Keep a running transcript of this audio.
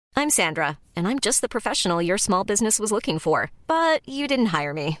I'm Sandra, and I'm just the professional your small business was looking for. But you didn't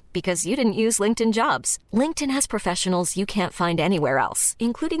hire me because you didn't use LinkedIn Jobs. LinkedIn has professionals you can't find anywhere else,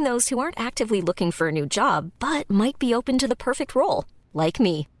 including those who aren't actively looking for a new job, but might be open to the perfect role, like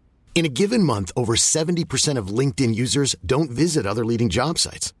me. In a given month, over 70% of LinkedIn users don't visit other leading job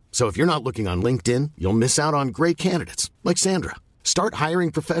sites. So if you're not looking on LinkedIn, you'll miss out on great candidates like Sandra. Start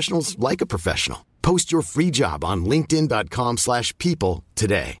hiring professionals like a professional. Post your free job on linkedin.com/people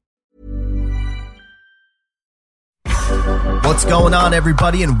today. What's going on,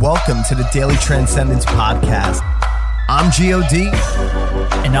 everybody, and welcome to the Daily Transcendence Podcast. I'm G.O.D.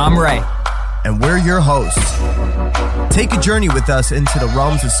 And I'm Ray. And we're your hosts. Take a journey with us into the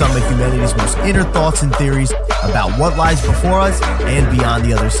realms of some of humanity's most inner thoughts and theories about what lies before us and beyond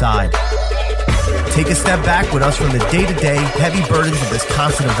the other side. Take a step back with us from the day-to-day heavy burdens of this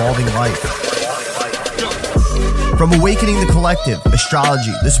constant evolving life. From awakening the collective,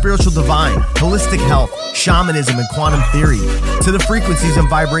 astrology, the spiritual divine, holistic health, shamanism, and quantum theory, to the frequencies and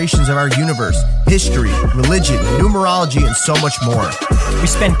vibrations of our universe, history, religion, numerology, and so much more. We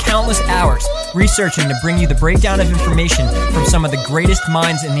spend countless hours researching to bring you the breakdown of information from some of the greatest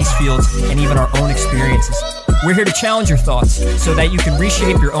minds in these fields and even our own experiences. We're here to challenge your thoughts so that you can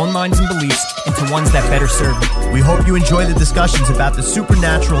reshape your own minds and beliefs into ones that better serve you. We hope you enjoy the discussions about the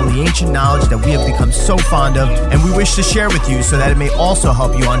supernatural and the ancient knowledge that we have become so fond of, and we wish to share with you so that it may also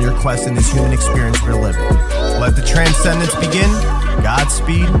help you on your quest in this human experience we're living. Let the transcendence begin.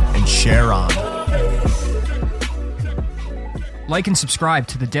 Godspeed and share on. Like and subscribe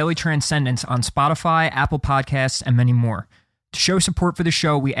to the Daily Transcendence on Spotify, Apple Podcasts, and many more. To show support for the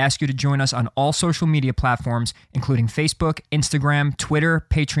show, we ask you to join us on all social media platforms, including Facebook, Instagram, Twitter,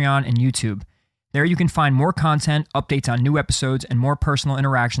 Patreon, and YouTube. There you can find more content, updates on new episodes, and more personal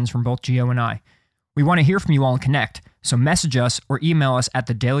interactions from both Gio and I. We want to hear from you all and connect, so message us or email us at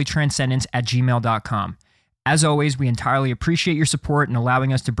thedailytranscendence@gmail.com. As always, we entirely appreciate your support in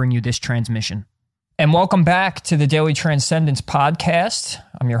allowing us to bring you this transmission. And welcome back to the Daily Transcendence Podcast.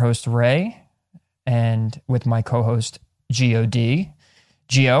 I'm your host, Ray, and with my co-host, G.O.D.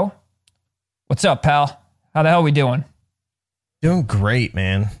 Gio, what's up, pal? How the hell we doing? Doing great,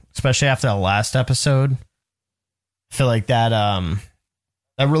 man. Especially after the last episode. I feel like that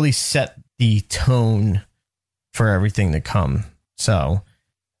really set the tone for everything to come. So,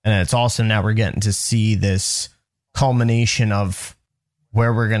 and it's awesome that we're getting to see this culmination of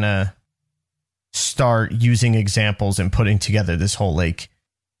where we're going to start using examples and putting together this whole like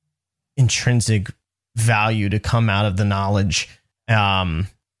intrinsic value to come out of the knowledge. And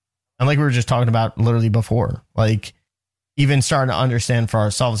like we were just talking about literally before, like even starting to understand for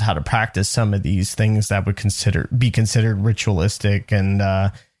ourselves how to practice some of these things that would be considered ritualistic and,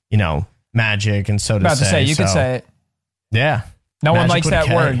 magic and so to About say. to say, you so, could say it. Yeah. No one Magic likes with a that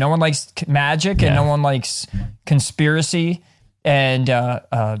K. word. No one likes magic, and no one likes conspiracy and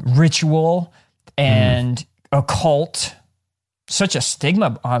ritual and occult. Such a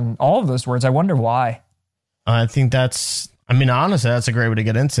stigma on all of those words. I wonder why. I think honestly, that's a great way to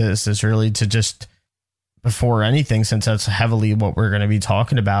get into this, is really to just, before anything, since that's heavily what we're going to be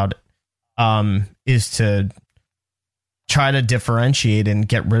talking about, is to try to differentiate and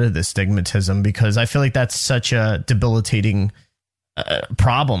get rid of the stigmatism, because I feel like that's such a debilitating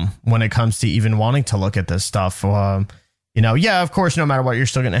problem when it comes to even wanting to look at this stuff. Of course, no matter what, you're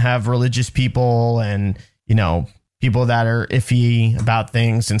still going to have religious people and, people that are iffy about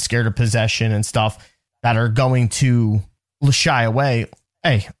things and scared of possession and stuff that are going to shy away.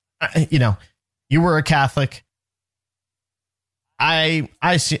 Hey, you were a Catholic. I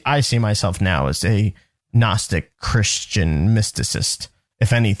see myself now as a Gnostic Christian mysticist,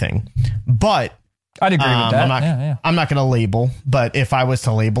 if anything. But I'd agree with that. I'm not going to label, but if I was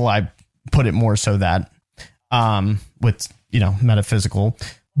to label, I put it more so that with metaphysical.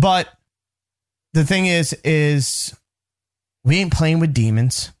 But the thing is we ain't playing with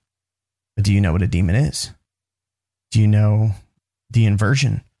demons. But do you know what a demon is? Do you know the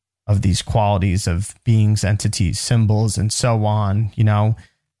inversion of these qualities of beings, entities, symbols, and so on? So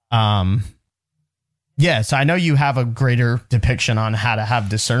I know you have a greater depiction on how to have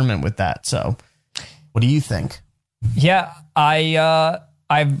discernment with that. So what do you think? Yeah,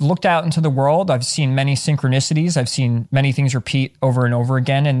 I've looked out into the world. I've seen many synchronicities. I've seen many things repeat over and over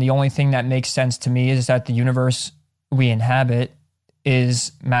again. And the only thing that makes sense to me is that the universe we inhabit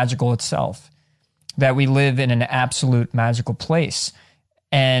is magical itself, that we live in an absolute magical place.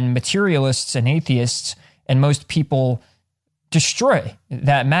 And materialists and atheists and most people destroy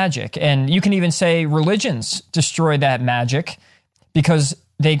that magic. And you can even say religions destroy that magic because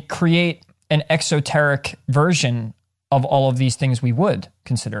they create an exoteric version of all of these things we would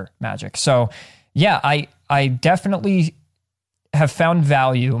consider magic. So yeah, I definitely have found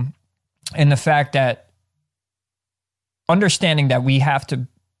value in the fact that understanding that we have to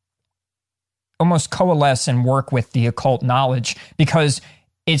almost coalesce and work with the occult knowledge, because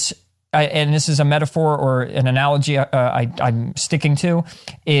it's, and this is a metaphor or an analogy I'm sticking to,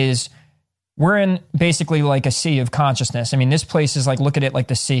 is we're in basically like a sea of consciousness. I mean, this place is like, look at it like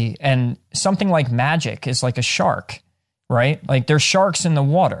the sea, and something like magic is like a shark, right? Like there's sharks in the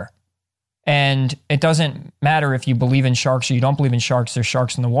water, and it doesn't matter if you believe in sharks or you don't believe in sharks, there's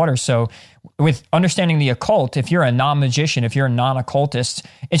sharks in the water. So with understanding the occult, if you're a non-magician, if you're a non-occultist,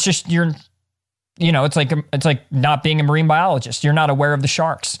 it's just, it's like not being a marine biologist. You're not aware of the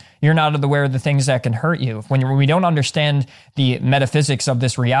sharks. You're not aware of the things that can hurt you. When we don't understand the metaphysics of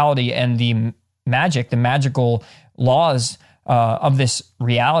this reality and the magic, the magical laws of this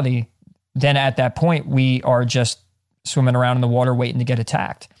reality, then at that point, we are just swimming around in the water waiting to get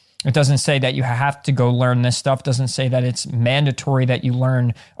attacked. It doesn't say that you have to go learn this stuff. It doesn't say that it's mandatory that you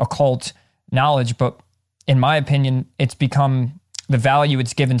learn occult knowledge. But in my opinion, it's become, the value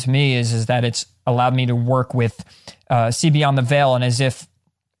it's given to me is that it's allowed me to work with, see beyond the veil. And as if,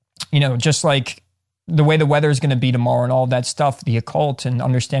 just like the way the weather is going to be tomorrow and all that stuff, the occult and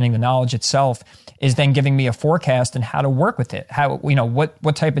understanding the knowledge itself is then giving me a forecast and how to work with it. How,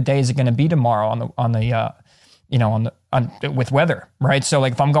 what type of day is it going to be tomorrow with weather, right? So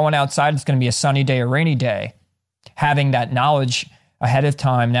like if I'm going outside, it's going to be a sunny day or rainy day. Having that knowledge ahead of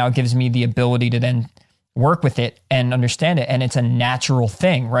time now gives me the ability to then work with it and understand it. And it's a natural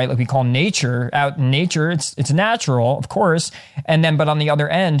thing, right? Like we call nature out in nature. It's natural, of course. And then, but on the other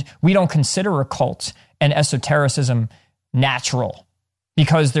end, we don't consider occult and esotericism natural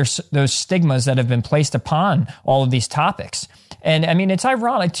because there's those stigmas that have been placed upon all of these topics. And I mean, it's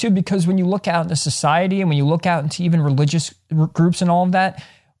ironic too, because when you look out into society and when you look out into even religious groups and all of that,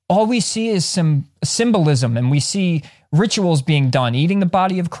 all we see is some symbolism, and we see rituals being done, eating the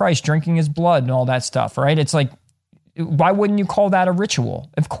body of Christ, drinking his blood and all that stuff, right? It's like, why wouldn't you call that a ritual?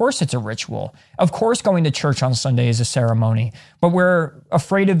 Of course it's a ritual. Of course going to church on Sunday is a ceremony, but we're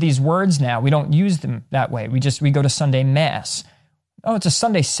afraid of these words now. We don't use them that way. We go to Sunday Mass. Oh, it's a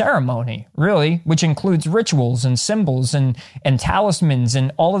Sunday ceremony, really, which includes rituals and symbols and talismans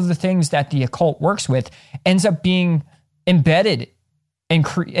and all of the things that the occult works with, ends up being embedded and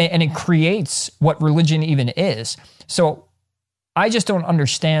it creates what religion even is. So I just don't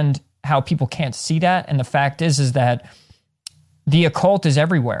understand how people can't see that. And the fact is that the occult is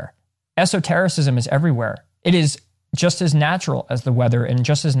everywhere. Esotericism is everywhere. It is just as natural as the weather and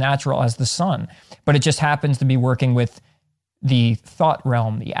just as natural as the sun, but it just happens to be working with the thought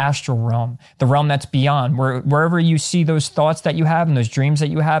realm, the astral realm, the realm that's beyond, wherever you see those thoughts that you have and those dreams that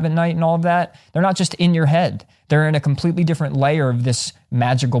you have at night and all of that, they're not just in your head. They're in a completely different layer of this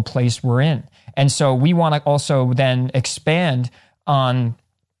magical place we're in. And so we want to also then expand on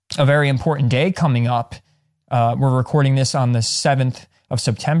a very important day coming up. We're recording this on the 7th of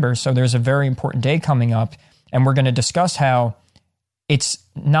September. So there's a very important day coming up, and we're going to discuss how it's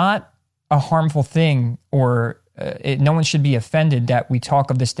not a harmful thing or no one should be offended that we talk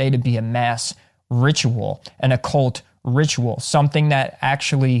of this day to be a mass ritual, an occult ritual, something that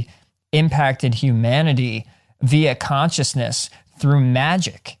actually impacted humanity via consciousness through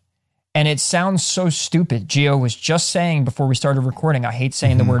magic. And it sounds so stupid. Gio was just saying before we started recording, I hate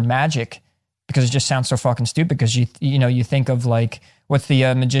saying the word magic because it just sounds so fucking stupid, because you think of like, what's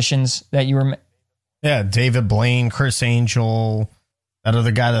the magicians that you were... Yeah, David Blaine, Chris Angel... That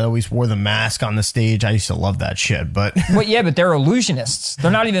other guy that always wore the mask on the stage. I used to love that shit, but... Well, yeah, but they're illusionists. They're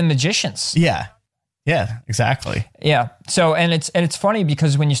not even magicians. Yeah, exactly. Yeah. So, and it's funny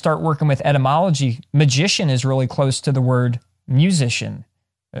because when you start working with etymology, magician is really close to the word musician,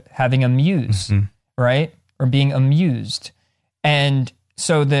 having a muse, right? Or being amused. And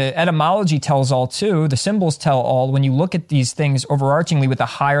so the etymology tells all too, the symbols tell all, when you look at these things overarchingly with a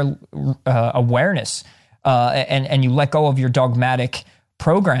higher awareness, and you let go of your dogmatic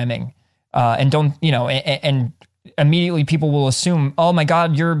programming, and don't, and immediately people will assume, oh my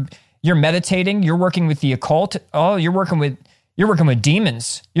God, you're meditating, you're working with the occult. Oh, you're working with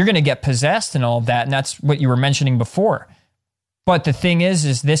demons. You're going to get possessed and all of that. And that's what you were mentioning before. But the thing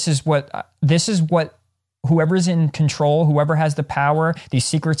is this is what whoever's in control, whoever has the power, these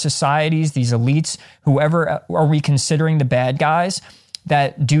secret societies, these elites, whoever are we considering the bad guys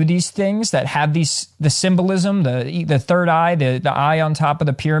that do these things, that have the symbolism, the third eye, the eye on top of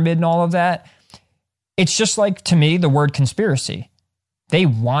the pyramid and all of that. It's just like, to me, the word conspiracy. They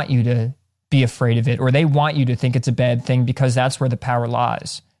want you to be afraid of it, or they want you to think it's a bad thing because that's where the power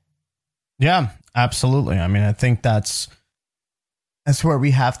lies. Yeah. Absolutely. I mean, I think that's where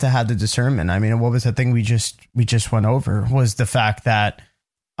we have to have the discernment. I mean, what was the thing we just went over was the fact that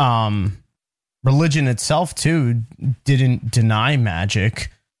religion itself too didn't deny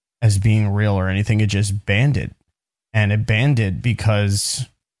magic as being real or anything. It just banned it, and it banned it because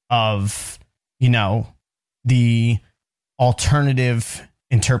of, the alternative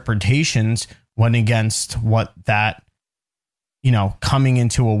interpretations went against what that, coming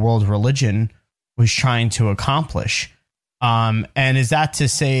into a world religion was trying to accomplish. And is that to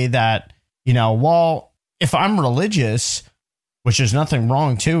say that, well, if I'm religious, which there's nothing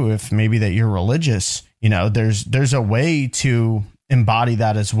wrong too, if maybe that you're religious, there's a way to embody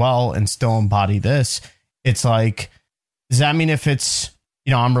that as well and still embody this. It's like, does that mean if it's,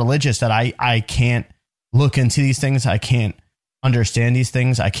 I'm religious that I can't look into these things? I can't understand these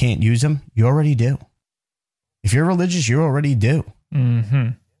things. I can't use them. You already do. If you're religious, you already do. Mm-hmm.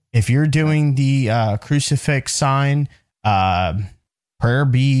 If you're doing the crucifix sign, prayer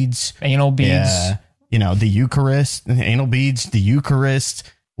beads, anal beads, the Eucharist, anal beads, the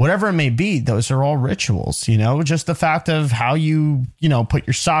Eucharist, whatever it may be, those are all rituals. Just the fact of how you, put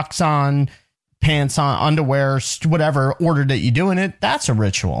your socks on, pants on, underwear, whatever order that you do in it, that's a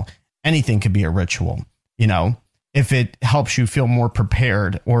ritual. Anything could be a ritual, if it helps you feel more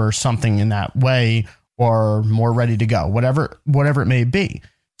prepared or something in that way, or more ready to go, whatever it may be.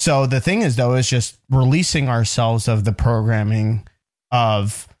 So the thing is, though, is just releasing ourselves of the programming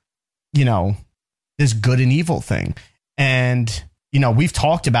of, this good and evil thing. And, we've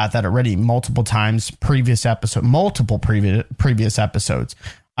talked about that already multiple times, previous episodes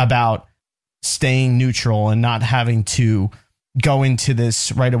about staying neutral and not having to go into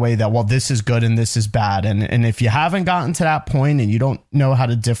this right away that, well, this is good and this is bad. And if you haven't gotten to that point and you don't know how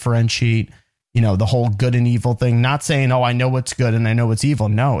to differentiate, the whole good and evil thing, not saying, oh, I know what's good and I know what's evil.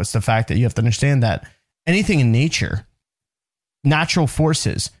 No, it's the fact that you have to understand that anything in nature, natural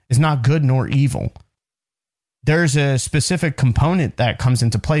forces, is not good nor evil. There's a specific component that comes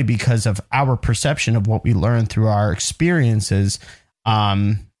into play because of our perception of what we learn through our experiences,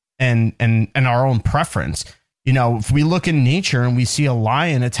 and our own preference. If we look in nature and we see a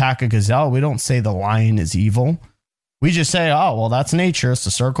lion attack a gazelle, we don't say the lion is evil. We just say, oh, well, that's nature. It's the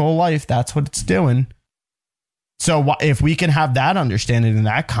circle of life. That's what it's doing. So if we can have that understanding and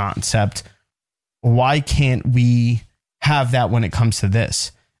that concept, why can't we have that when it comes to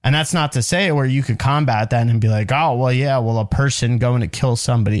this? And that's not to say where you could combat that and be like, oh, well, yeah, well, a person going to kill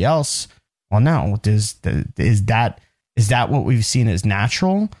somebody else. Well, no, is that what we've seen as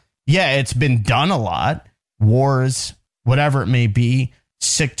natural? Yeah, it's been done a lot. Wars, whatever it may be,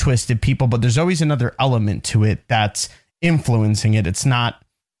 sick, twisted people, but there's always another element to it that's influencing it. It's not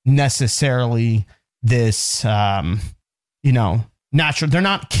necessarily this, natural. They're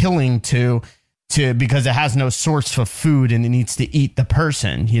not killing to because it has no source for food and it needs to eat the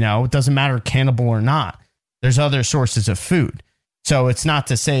person. It doesn't matter cannibal or not. There's other sources of food. So it's not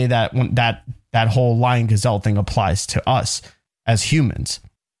to say that that whole lion gazelle thing applies to us as humans.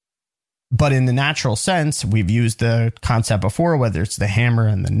 But in the natural sense, we've used the concept before, whether it's the hammer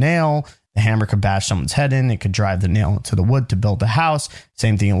and the nail. The hammer could bash someone's head in. It could drive the nail into the wood to build a house.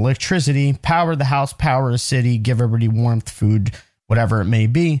 Same thing, electricity, power the house, power a city, give everybody warmth, food, whatever it may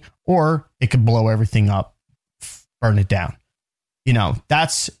be. Or it could blow everything up, burn it down.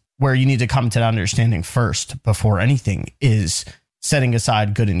 That's where you need to come to that understanding first before anything, is setting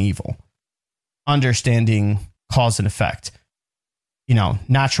aside good and evil, understanding cause and effect.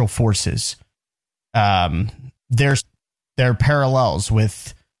 Natural forces. There are parallels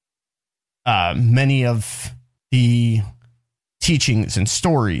with many of the teachings and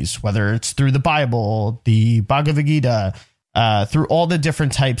stories, whether it's through the Bible, the Bhagavad Gita, through all the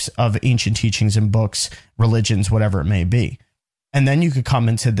different types of ancient teachings and books, religions, whatever it may be. And then you could come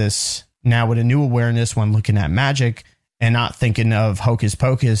into this now with a new awareness when looking at magic and not thinking of hocus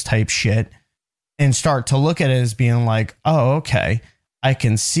pocus type shit, and start to look at it as being like, oh, okay, I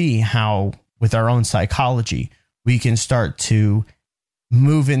can see how with our own psychology, we can start to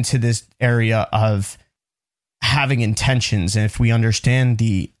move into this area of having intentions. And if we understand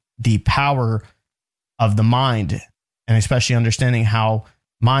the power of the mind, and especially understanding how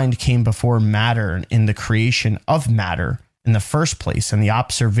mind came before matter in the creation of matter in the first place, and the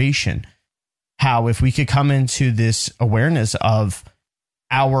observation, how if we could come into this awareness of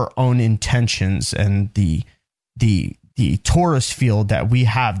our own intentions and the torus field that we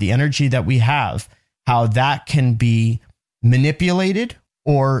have, the energy that we have, how that can be manipulated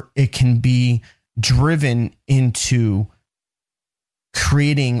or it can be driven into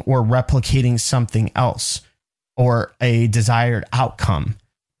creating or replicating something else or a desired outcome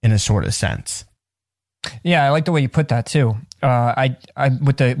in a sort of sense. Yeah, I like the way you put that too. I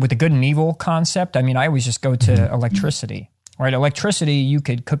with the good and evil concept, I mean, I always just go to electricity, right? Electricity, you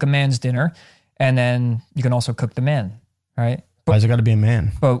could cook a man's dinner, and then you can also cook the man, right? Why's it got to be a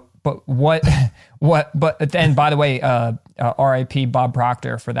man? But then, by the way, R.I.P. Bob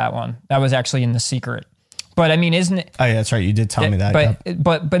Proctor for that one. That was actually in The Secret. But I mean, isn't it? Oh, yeah, that's right. You did tell me that.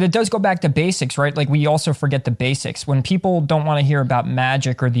 But it does go back to basics, right? Like we also forget the basics. When people don't want to hear about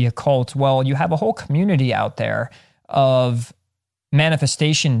magic or the occult, well, you have a whole community out there of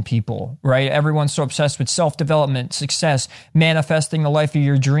manifestation people, right? Everyone's so obsessed with self-development, success, manifesting the life of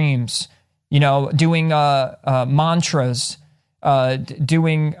your dreams, you know, doing mantras,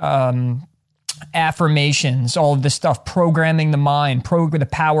 doing affirmations, all of this stuff, programming the mind, the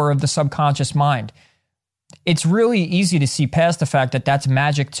power of the subconscious mind. It's really easy to see past the fact that that's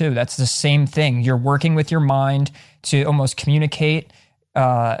magic too. That's the same thing. You're working with your mind to almost communicate.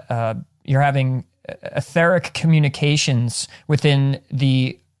 You're having etheric communications within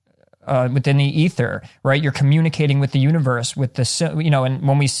the ether, right? You're communicating with the universe, with the, you know, and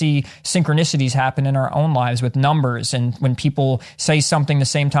when we see synchronicities happen in our own lives with numbers, and when people say something the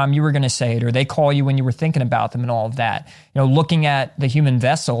same time you were going to say it, or they call you when you were thinking about them and all of that, you know, looking at the human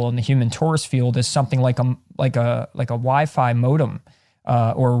vessel and the human torus field as something like a Wi-Fi modem,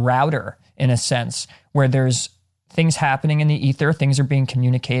 or router in a sense, where there's things happening in the ether, things are being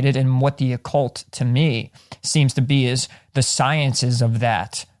communicated. And what the occult to me seems to be is the sciences of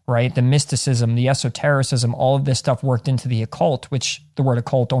that, right? The mysticism, the esotericism, all of this stuff worked into the occult, which the word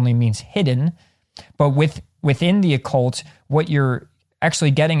occult only means hidden. But within the occult, what you're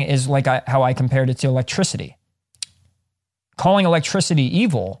actually getting is like how I compared it to electricity. Calling electricity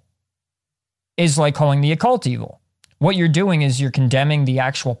evil is like calling the occult evil. What you're doing is you're condemning the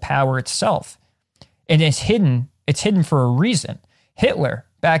actual power itself. And it's hidden for a reason. Hitler,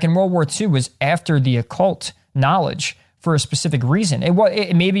 back in World War II, was after the occult knowledge for a specific reason.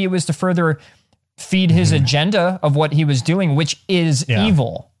 Maybe it was to further feed his agenda of what he was doing, which is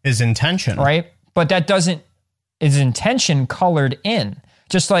evil. His intention. Right? But that doesn't, his intention colored in.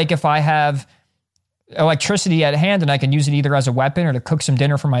 Just like if I have electricity at hand and I can use it either as a weapon or to cook some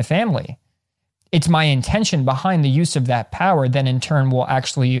dinner for my family, it's my intention behind the use of that power then in turn will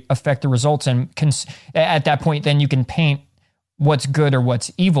actually affect the results. And at that point, then you can paint what's good or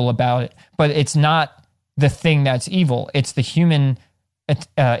what's evil about it. But it's not the thing that's evil. It's the human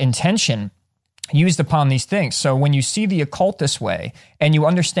intention used upon these things. So when you see the occult this way and you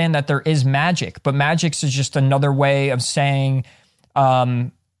understand that there is magic, but magic is just another way of saying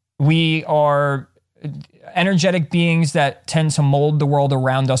we are energetic beings that tend to mold the world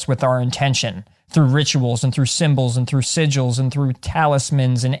around us with our intention through rituals and through symbols and through sigils and through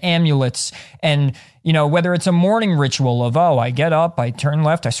talismans and amulets. And, you know, whether it's a morning ritual of, I get up, I turn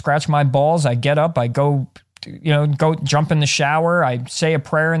left, I scratch my balls, I get up, I go jump in the shower, I say a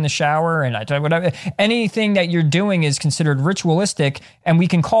prayer in the shower, and I do whatever. Anything that you're doing is considered ritualistic, and we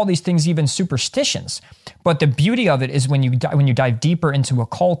can call these things even superstitions. But the beauty of it is when you dive deeper into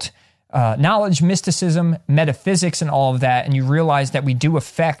occult knowledge, mysticism, metaphysics, and all of that, and you realize that we do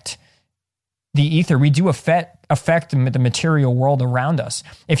affect the ether, we do affect the material world around us.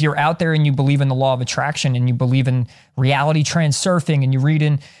 If you're out there and you believe in the law of attraction and you believe in reality transurfing and you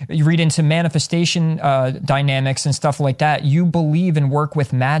read into manifestation dynamics and stuff like that, you believe and work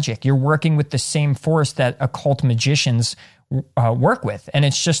with magic. You're working with the same force that occult magicians work with. And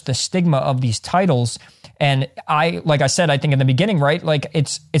it's just the stigma of these titles. And like I said, I think in the beginning, right? Like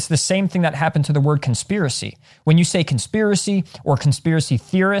it's the same thing that happened to the word conspiracy. When you say conspiracy or conspiracy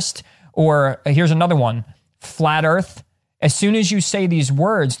theorist, or here's another one, flat earth. As soon as you say these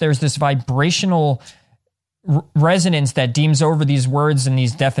words, there's this vibrational resonance that deems over these words and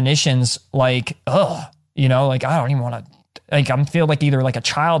these definitions like, like I don't even want to, like I feel like either like a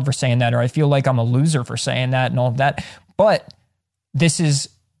child for saying that, or I feel like I'm a loser for saying that and all of that. But this is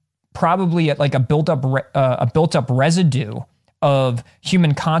probably like a built up residue of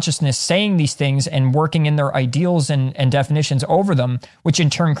human consciousness saying these things and working in their ideals and definitions over them, which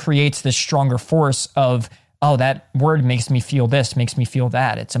in turn creates this stronger force of, that word makes me feel this, makes me feel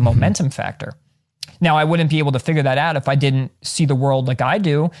that. It's a momentum factor. Now, I wouldn't be able to figure that out if I didn't see the world like I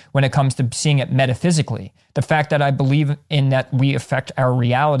do when it comes to seeing it metaphysically. The fact that I believe in that we affect our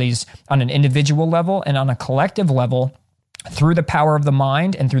realities on an individual level and on a collective level through the power of the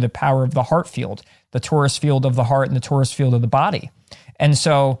mind and through the power of the heart field, the torus field of the heart and the torus field of the body. And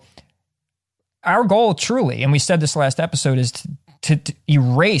so our goal truly, and we said this last episode, is to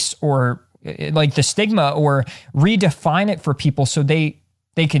erase or like the stigma or redefine it for people so they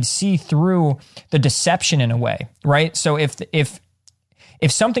could see through the deception in a way, right? So if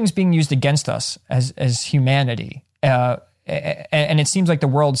if something's being used against us as humanity, and it seems like the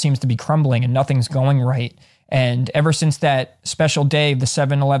world seems to be crumbling and nothing's going right. And ever since that special day of the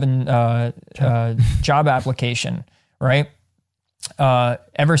 7-Eleven job application, right?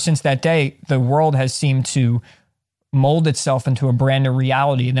 Ever since that day, the world has seemed to mold itself into a brand new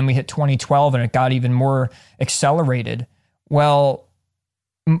reality. And then we hit 2012 and it got even more accelerated. Well,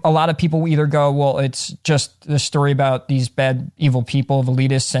 a lot of people either go, well, it's just the story about these bad, evil people,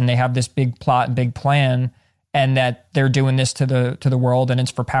 elitists, and they have this big plot and big plan, and that they're doing this to the world, and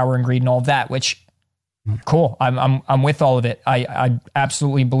it's for power and greed and all of that, which cool. I'm with all of it. I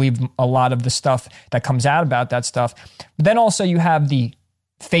absolutely believe a lot of the stuff that comes out about that stuff. But then also you have the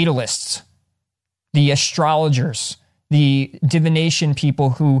fatalists, the astrologers, the divination people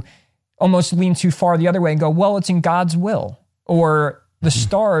who almost lean too far the other way and go, well, it's in God's will, or the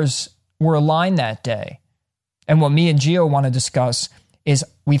stars were aligned that day. And what me and Gio want to discuss is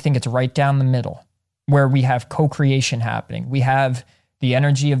we think it's right down the middle, where we have co-creation happening. We have the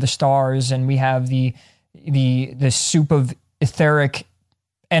energy of the stars, and we have the soup of etheric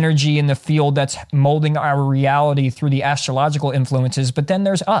energy in the field that's molding our reality through the astrological influences. But then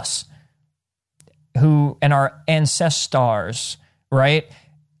there's us, who and our ancestors, right?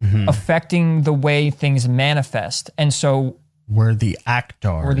 Affecting the way things manifest. And so we're the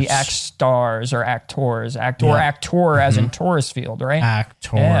actors. We're the actors or actors. Actor as in Taurus field, right?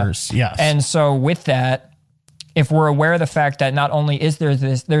 Actors, yes. And so with that, if we're aware of the fact that not only is there's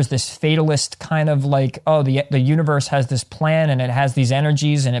this fatalist kind of like, oh, the universe has this plan and it has these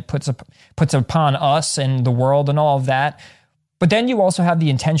energies and it puts upon us and the world and all of that, but then you also have the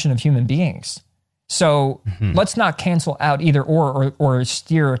intention of human beings. So let's not cancel out either or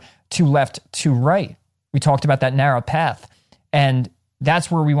steer to left, to right. We talked about that narrow path. And that's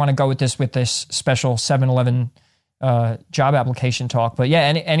where we want to go with this special 7-Eleven job application talk. But yeah,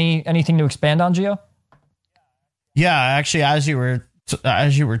 anything to expand on, Gio? Yeah, actually, as you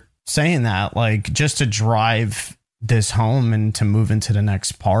were saying that, like, just to drive this home and to move into the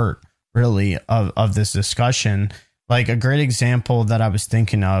next part, really, of this discussion, like a great example that I was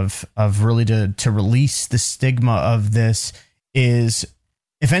thinking of really to release the stigma of this is,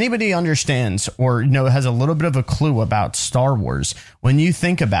 if anybody understands or has a little bit of a clue about Star Wars, when you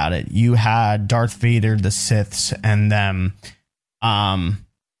think about it, you had Darth Vader, the Siths, and them,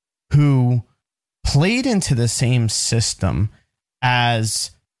 who played into the same system as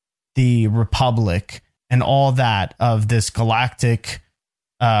the Republic and all that of this galactic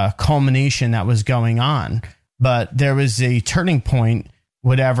culmination that was going on. But there was a turning point,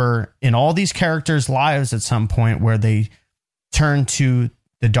 whatever, in all these characters' lives at some point where they turned to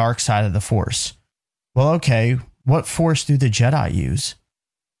the dark side of the Force. Well, okay, what Force do the Jedi use?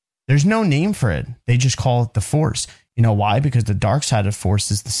 There's no name for it. They just call it the Force. You know why? Because the dark side of Force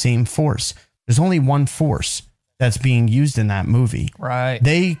is the same Force. There's only one Force that's being used in that movie. Right.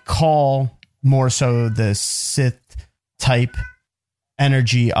 They call more so the Sith type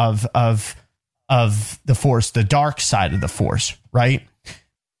energy of the Force, the dark side of the Force, right?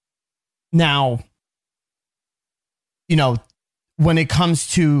 Now, when it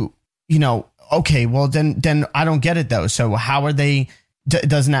comes to, okay, well, then I don't get it, though. So how are they,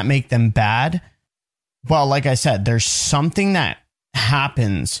 doesn't that make them bad? Well, like I said, there's something that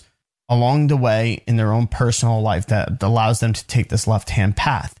happens along the way in their own personal life that allows them to take this left-hand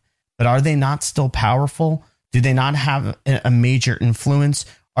path. But are they not still powerful? Do they not have a major influence?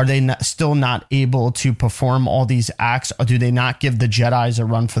 Are they still not able to perform all these acts? Or do they not give the Jedis a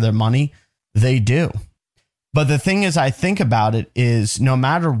run for their money? They do. But the thing is, I think about it is, no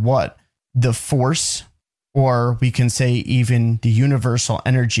matter what, the Force, or we can say even the universal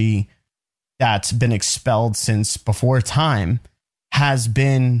energy that's been expelled since before time,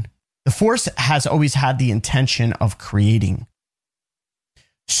 the Force has always had the intention of creating.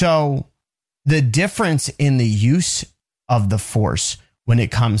 So the difference in the use of the Force when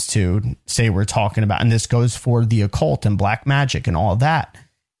it comes to, say, we're talking about, and this goes for the occult and black magic and all that,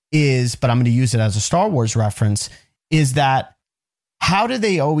 is, but I'm going to use it as a Star Wars reference, is that how do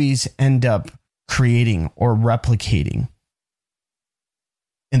they always end up creating or replicating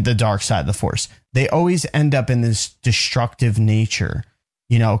in the dark side of the Force? They always end up in this destructive nature,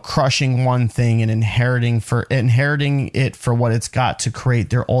 crushing one thing and inheriting it for what it's got to create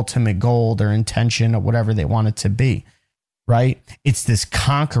their ultimate goal, their intention, or whatever they want it to be, right? It's this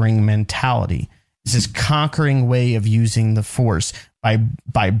conquering mentality. It's this conquering way of using the Force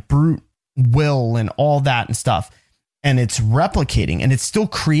by brute will and all that and stuff. And it's replicating, and it's still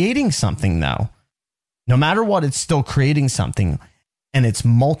creating something, though. No matter what, it's still creating something, and it's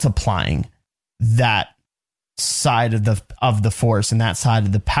multiplying that side of the force and that side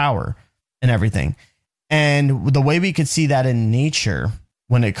of the power and everything. And the way we could see that in nature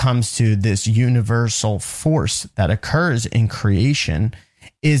when it comes to this universal force that occurs in creation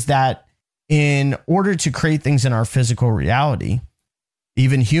is that in order to create things in our physical reality,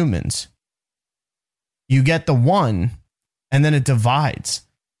 even humans, you get the one and then it divides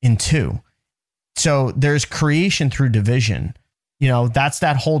in two. So there's creation through division. You know, that's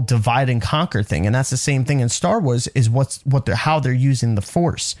that whole divide and conquer thing. And that's the same thing in Star Wars is how they're using the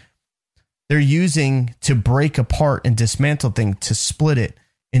force. They're using to break apart and dismantle things, to split it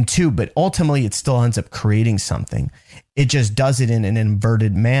in two, but ultimately it still ends up creating something. It just does it in an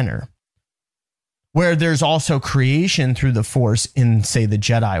inverted manner. Where there's also creation through the force in, say, the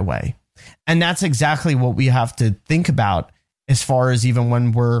Jedi way. And that's exactly what we have to think about as far as even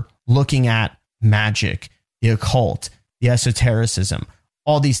when we're looking at magic, the occult, the esotericism,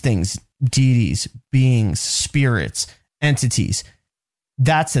 all these things, deities, beings, spirits, entities.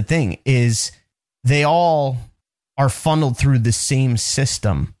 That's the thing, is they all are funneled through the same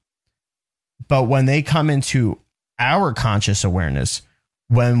system. But when they come into our conscious awareness,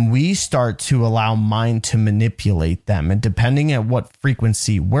 when we start to allow mind to manipulate them, and depending on what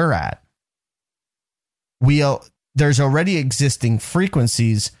frequency we're at, there's already existing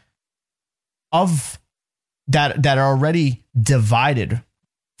frequencies of that are already divided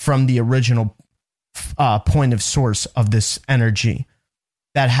from the original point of source of this energy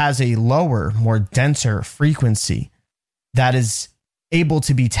that has a lower, more denser frequency that is able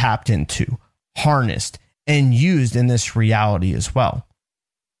to be tapped into, harnessed, and used in this reality as well.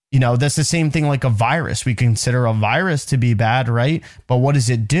 You know, that's the same thing like a virus. We consider a virus to be bad, right? But what does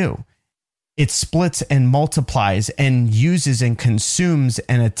it do? It splits and multiplies and uses and consumes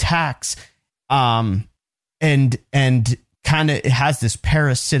and attacks, and kind of it has this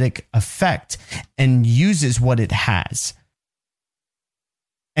parasitic effect and uses what it has.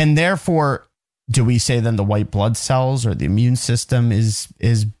 And therefore, do we say then the white blood cells or the immune system is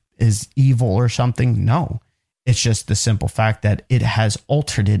evil or something? No. It's just the simple fact that it has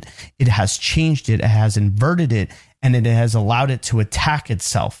altered it, it has changed it, it has inverted it, and it has allowed it to attack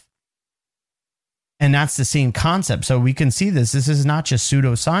itself. And that's the same concept. So we can see this. This is not just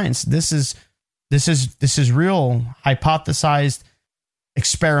pseudoscience. This is real hypothesized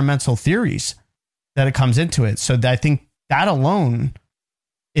experimental theories that it comes into it. So I think that alone,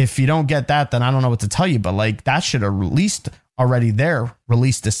 if you don't get that, then I don't know what to tell you. But like that should have released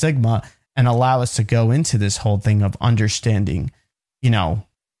the stigma and allow us to go into this whole thing of understanding, you know,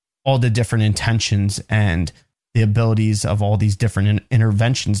 all the different intentions and the abilities of all these different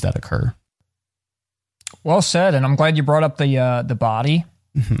interventions that occur. Well said. And I'm glad you brought up the body.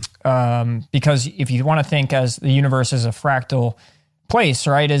 Mm-hmm. Because if you want to think as the universe is a fractal place,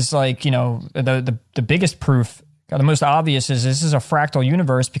 right, is like, you know, the biggest proof, the most obvious is this is a fractal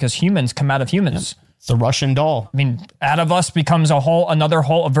universe because humans come out of humans. Yep. It's the Russian doll. I mean, out of us becomes another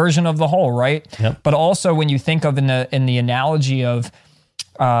whole version of the whole, right? Yep. But also when you think of in the analogy of,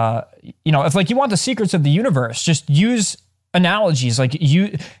 you know, if like you want the secrets of the universe, just use analogies. Like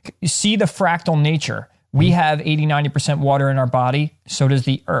you see the fractal nature. We have 80-90% water in our body. So does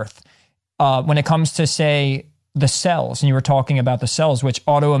the earth. When it comes to, say, the cells, and you were talking about the cells, which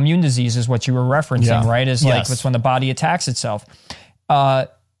autoimmune disease is what you were referencing, right? Is like it's when the body attacks itself. I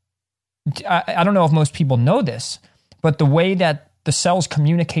don't know if most people know this, but the way that the cells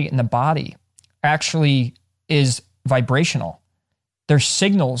communicate in the body actually is vibrational. There's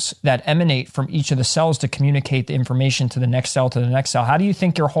signals that emanate from each of the cells to communicate the information to the next cell, to the next cell. How do you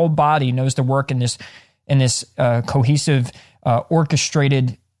think your whole body knows to work in this cohesive,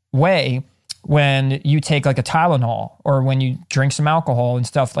 orchestrated way when you take like a Tylenol or when you drink some alcohol and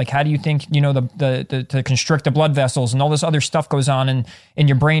stuff? Like, how do you think, you know, to constrict the blood vessels and all this other stuff goes on in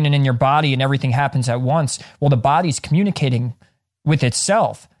your brain and in your body and everything happens at once? Well, the body's communicating with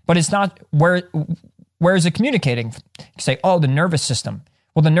itself, but it's not where is it communicating? You say, oh, the nervous system.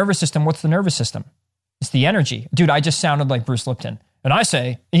 Well, the nervous system, what's the nervous system? It's the energy. Dude, I just sounded like Bruce Lipton. And I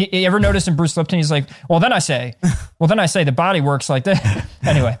say, you ever notice in Bruce Lipton, he's like, well, then I say the body works like that.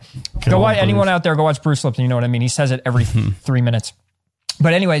 Anyway, go watch, anyone out there, go watch Bruce Lipton. You know what I mean? He says it every 3 minutes.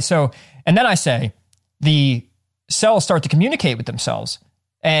 But anyway, and then I say the cells start to communicate with themselves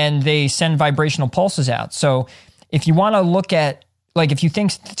and they send vibrational pulses out. So if you want to look at, like, if you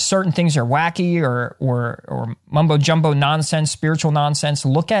think certain things are wacky or mumbo jumbo nonsense, spiritual nonsense,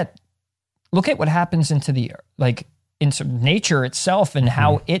 look at what happens into nature itself and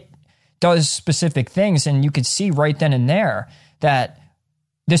how it does specific things. And you could see right then and there that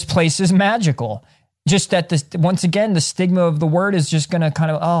this place is magical. just that this, once again, the stigma of the word is just going to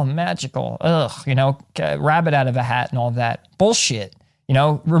kind of, oh, magical, rabbit out of a hat and all that bullshit.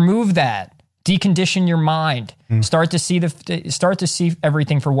 Remove that, decondition your mind, start to see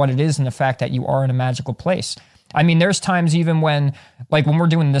everything for what it is, and the fact that you are in a magical place. I mean, there's times even when we're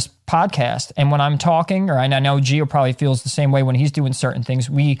doing this podcast and when I'm talking, or I know Gio probably feels the same way when he's doing certain things.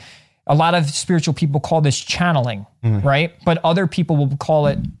 A lot of spiritual people call this channeling, right? But other people will call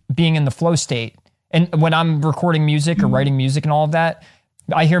it being in the flow state. And when I'm recording music or writing music and all of that,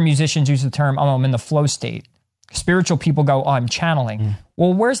 I hear musicians use the term, oh, I'm in the flow state. Spiritual people go, oh, I'm channeling.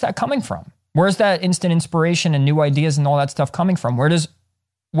 Well, where's that coming from? Where's that instant inspiration and new ideas and all that stuff coming from? Where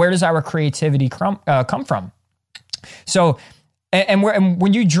does our creativity come from? So, and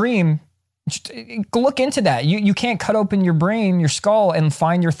when you dream, look into that. You can't cut open your brain, your skull, and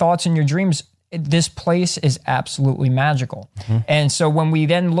find your thoughts in your dreams. This place is absolutely magical. And so when we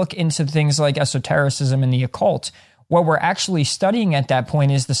then look into things like esotericism and the occult, what we're actually studying at that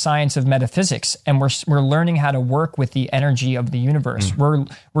point is the science of metaphysics, and we're learning how to work with the energy of the universe.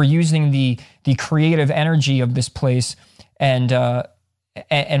 We're using the creative energy of this place and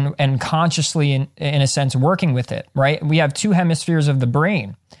consciously, in a sense, working with it, right? We have two hemispheres of the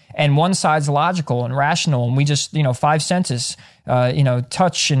brain, and one side's logical and rational, and we just, five senses,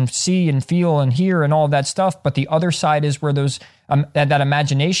 touch and see and feel and hear and all of that stuff. But the other side is where those that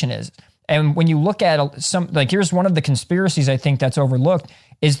imagination is. And when you look at here's one of the conspiracies I think that's overlooked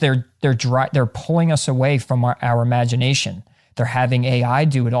is they're pulling us away from our imagination. They're having AI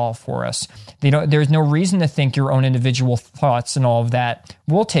do it all for us. There's no reason to think your own individual thoughts and all of that.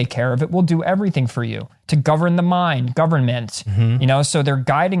 We'll take care of it. We'll do everything for you to govern the mind, government. So they're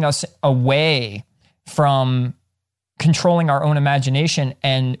guiding us away from controlling our own imagination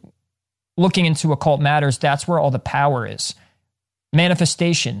and looking into occult matters. That's where all the power is.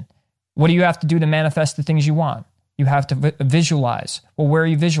 Manifestation. What do you have to do to manifest the things you want? You have to visualize. Well, where are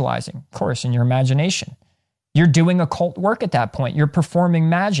you visualizing? Of course, in your imagination. You're doing occult work at that point. You're performing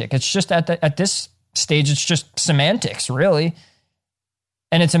magic. It's just at this stage, it's just semantics, really.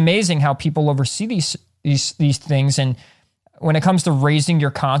 And it's amazing how people oversee these things. And when it comes to raising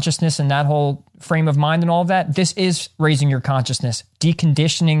your consciousness and that whole frame of mind and all of that, this is raising your consciousness,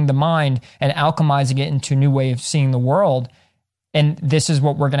 deconditioning the mind and alchemizing it into a new way of seeing the world. And this is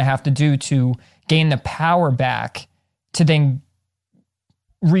what we're going to have to do to gain the power back to then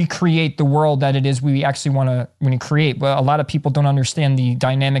recreate the world that it is we actually want to create. But a lot of people don't understand the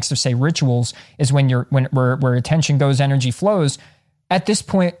dynamics of, say, rituals is where attention goes, energy flows. At this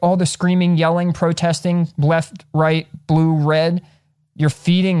point, all the screaming, yelling, protesting, left, right, blue, red, you're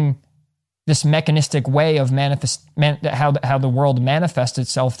feeding this mechanistic way of how the world manifests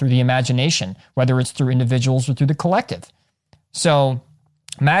itself through the imagination, whether it's through individuals or through the collective. So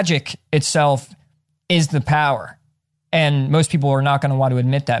magic itself is the power. And most people are not going to want to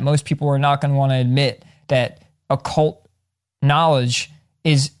admit that. Most people are not going to want to admit that occult knowledge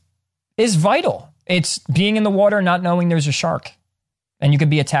is vital. It's being in the water, not knowing there's a shark, and you could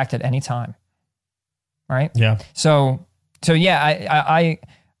be attacked at any time. Right? Yeah. So yeah,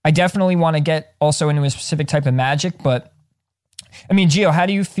 I definitely want to get also into a specific type of magic, but I mean, Gio, how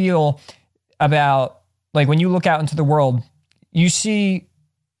do you feel about when you look out into the world, you see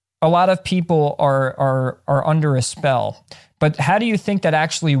a lot of people are under a spell, but how do you think that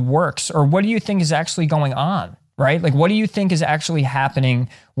actually works? Or what do you think is actually going on, right? What do you think is actually happening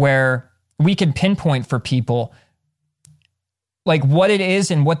where we can pinpoint for people what it is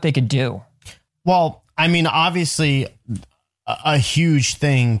and what they could do? Well, I mean, obviously a huge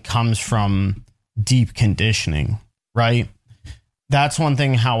thing comes from deep conditioning, right? That's one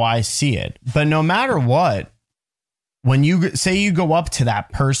thing how I see it. But no matter what, when you say you go up to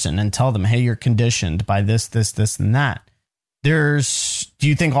that person and tell them, hey, you're conditioned by this, and that, do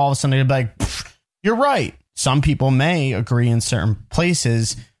you think all of a sudden they'd be like, you're right? Some people may agree in certain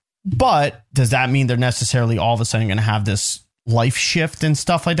places, but does that mean they're necessarily all of a sudden going to have this life shift and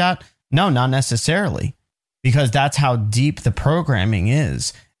stuff like that? No, not necessarily, because that's how deep the programming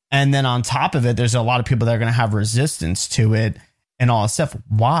is. And then on top of it, there's a lot of people that are going to have resistance to it and all that stuff.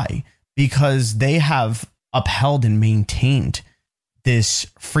 Why? Because they have upheld and maintained this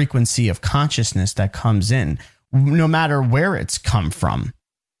frequency of consciousness that comes in, no matter where it's come from,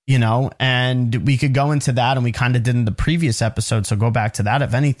 and we could go into that, and we kind of did in the previous episode. So go back to that,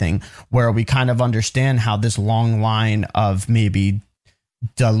 if anything, where we kind of understand how this long line of maybe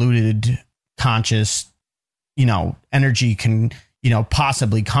diluted conscious, energy can,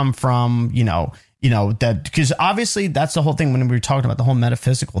 possibly come from, that, because obviously that's the whole thing when we were talking about the whole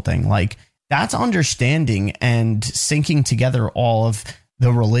metaphysical thing, that's understanding and syncing together all of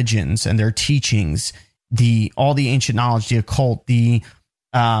the religions and their teachings, all the ancient knowledge, the occult, the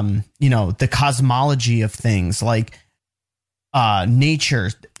the cosmology of things, like nature,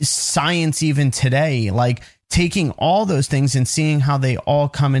 science, even today, like taking all those things and seeing how they all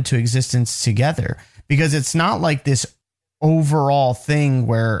come into existence together, because it's not like this overall thing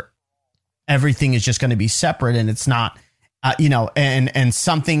where everything is just going to be separate, and it's not, and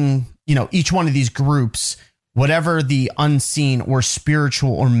something, each one of these groups, whatever the unseen or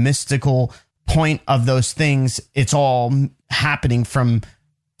spiritual or mystical point of those things, it's all happening from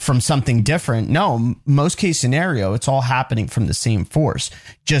something different. No, most case scenario, it's all happening from the same force.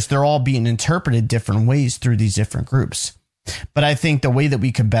 Just they're all being interpreted different ways through these different groups. But I think the way that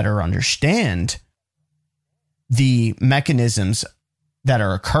we could better understand the mechanisms that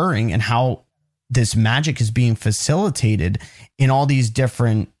are occurring and how this magic is being facilitated in all these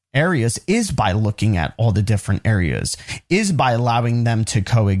different areas is by looking at all the different areas, is by allowing them to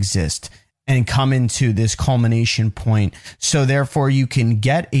coexist and come into this culmination point. So therefore you can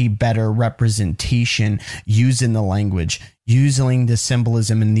get a better representation using the language, using the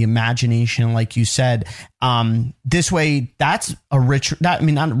symbolism and the imagination, like you said. This way, that's a ritual.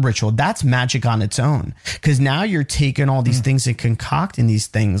 Not a ritual. That's magic on its own. Because now you're taking all these things and concocting these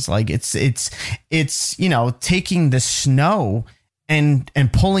things. Like it's taking the snow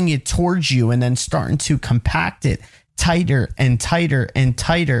and pulling it towards you, and then starting to compact it tighter and tighter and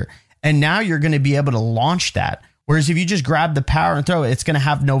tighter. And now you're going to be able to launch that. Whereas if you just grab the power and throw it, it's going to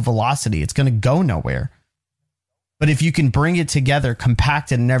have no velocity. It's going to go nowhere. But if you can bring it together,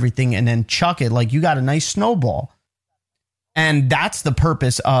 compact it and everything, and then chuck it, like you got a nice snowball. And that's the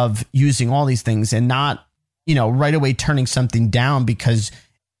purpose of using all these things, and not, right away turning something down because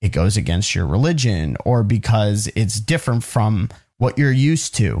it goes against your religion or because it's different from what you're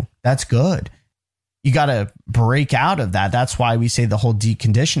used to. That's good. You got to break out of that. That's why we say the whole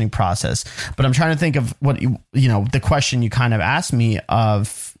deconditioning process. But I'm trying to think of what, the question you kind of asked me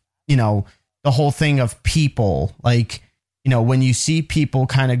of, the whole thing of people, like, when you see people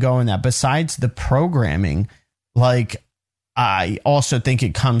kind of going that, besides the programming, like, I also think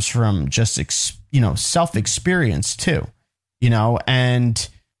it comes from just, self-experience too, and,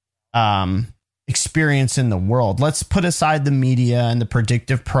 experience in the world. Let's put aside the media and the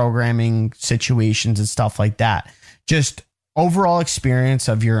predictive programming situations and stuff like that. Just overall experience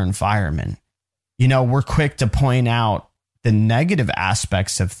of your environment. We're quick to point out the negative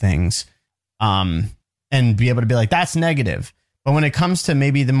aspects of things, and be able to be like, that's negative. But when it comes to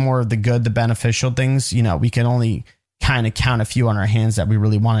maybe the more of the good, the beneficial things, we can only kind of count a few on our hands that we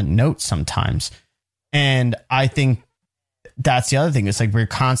really want to note sometimes. And I think that's the other thing. It's like we're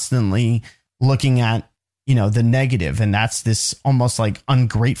constantly looking at, the negative, and that's this almost like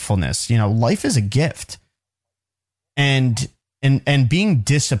ungratefulness. Life is a gift, and being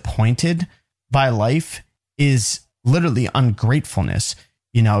disappointed by life is literally ungratefulness.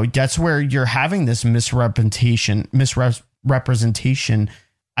 That's where you're having this misrepresentation,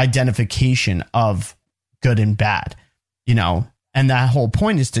 identification of good and bad, and that whole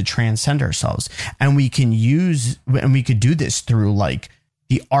point is to transcend ourselves. And we could do this through like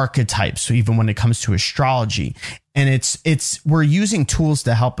the archetypes. So even when it comes to astrology, and we're using tools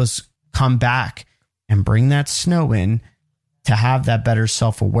to help us come back and bring that snow in, to have that better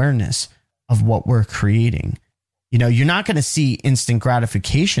self-awareness of what we're creating. You're not going to see instant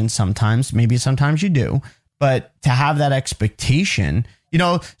gratification sometimes. Maybe sometimes you do, but to have that expectation,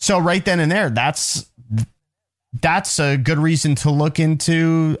 so right then and there, that's a good reason to look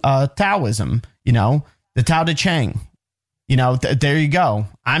into Taoism, the Tao Te Ching. There you go.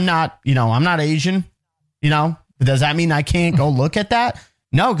 I'm not Asian, does that mean I can't go look at that?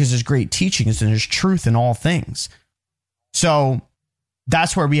 No, because there's great teachings and there's truth in all things. So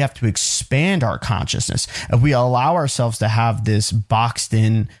that's where we have to expand our consciousness. If we allow ourselves to have this boxed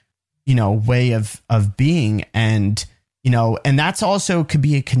in, way of being, and that's also could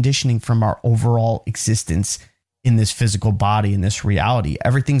be a conditioning from our overall existence in this physical body, in this reality.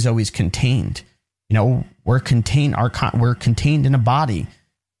 Everything's always contained. We're contained in a body.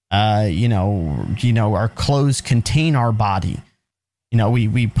 Our clothes contain our body.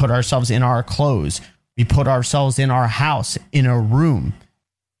 We put ourselves in our clothes. We put ourselves in our house, in a room.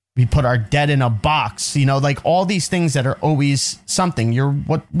 We put our dead in a box, like all these things that are always something.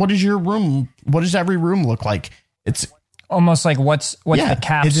 What is your room? What does every room look like? It's almost like what's the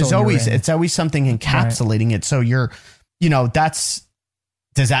capsule? It's always something encapsulating it. So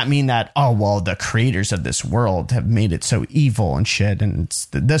does that mean that, the creators of this world have made it so evil and shit, and it's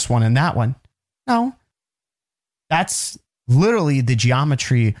this one and that one? No, that's literally the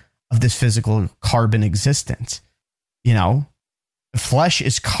geometry of this physical carbon existence. Flesh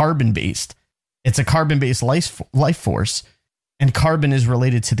is carbon-based. It's a carbon-based life force. And carbon is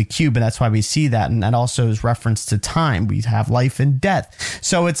related to the cube, and that's why we see that. And that also is reference to time. We have life and death.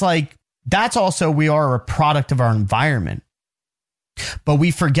 So it's like, that's also, we are a product of our environment. But we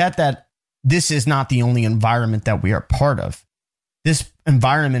forget that this is not the only environment that we are part of. This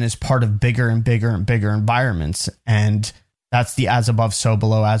environment is part of bigger and bigger and bigger environments. And that's the as above, so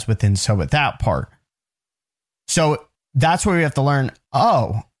below, as within, so without part. So that's where we have to learn,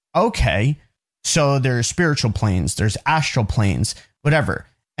 oh, okay. So there's spiritual planes, there's astral planes, whatever.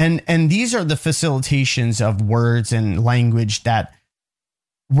 And these are the facilitations of words and language that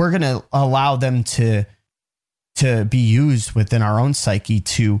we're going to allow them to be used within our own psyche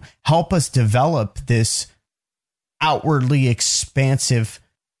to help us develop this outwardly expansive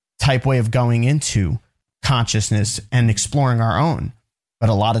type way of going into consciousness and exploring our own. But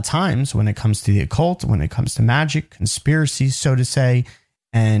a lot of times when it comes to the occult, when it comes to magic, conspiracies, so to say,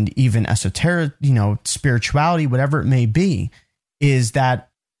 and even esoteric, spirituality, whatever it may be, is that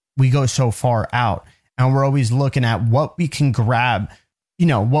we go so far out and we're always looking at what we can grab,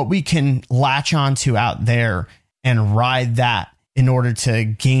 what we can latch onto out there and ride that in order to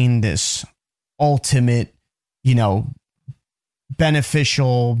gain this ultimate,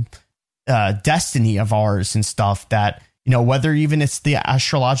 beneficial destiny of ours and stuff that, whether even it's the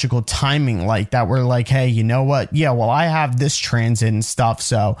astrological timing like that, we're like, hey, you know what? Yeah, well, I have this transit and stuff.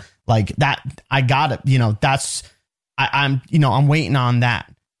 So like that, I got it. I'm waiting on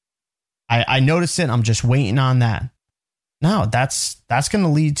that. I noticed it. I'm just waiting on that. No, that's going to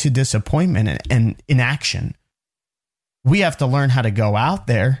lead to disappointment and inaction. We have to learn how to go out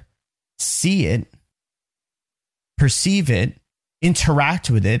there, see it, perceive it, interact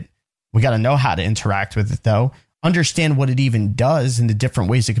with it. We got to know how to interact with it, though. Understand what it even does and the different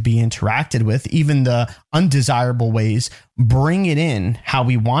ways it could be interacted with, even the undesirable ways, bring it in how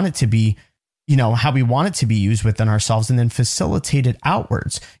we want it to be, how we want it to be used within ourselves, and then facilitate it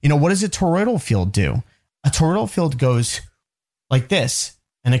outwards. What does a toroidal field do? A toroidal field goes like this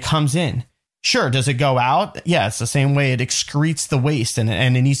and it comes in. Sure. Does it go out? Yeah. It's the same way it excretes the waste and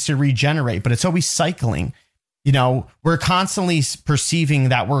it needs to regenerate, but it's always cycling. We're constantly perceiving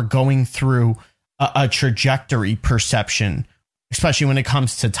that we're going through a trajectory perception, especially when it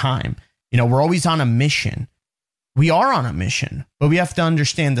comes to time. We're always on a mission. We are on a mission, but we have to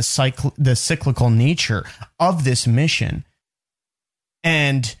understand the cyclical nature of this mission.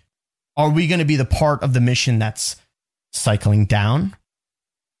 And are we going to be the part of the mission that's cycling down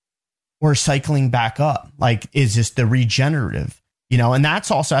or cycling back up? Like, is this the regenerative? And that's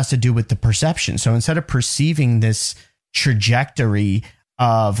also has to do with the perception. So instead of perceiving this trajectory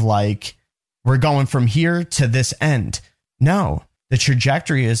of like, we're going from here to this end. No, the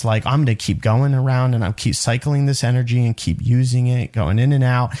trajectory is like, I'm going to keep going around and I'll keep cycling this energy and keep using it, going in and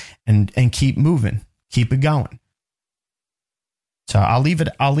out and keep moving, keep it going. So I'll leave it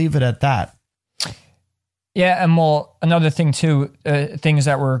at that. Yeah. And well, another thing too, things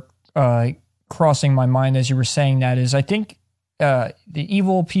that were crossing my mind as you were saying that is, I think the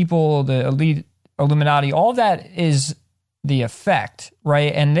evil people, the elite Illuminati, all of that is the effect,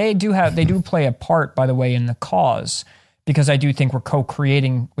 right? And they do play a part, by the way, in the cause, because I do think we're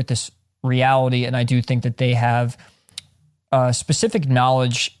co-creating with this reality. And I do think that they have specific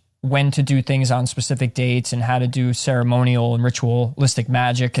knowledge when to do things on specific dates and how to do ceremonial and ritualistic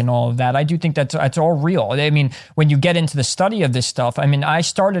magic and all of that. I do think that's all real. I mean, when you get into the study of this stuff, I mean, I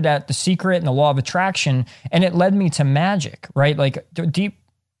started at The Secret and the Law of Attraction, and it led me to magic, right? Like deep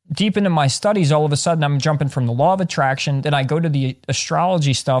into my studies, all of a sudden I'm jumping from the law of attraction. Then I go to the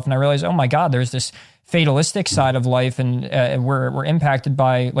astrology stuff and I realize, oh my God, there's this fatalistic side of life. And we're impacted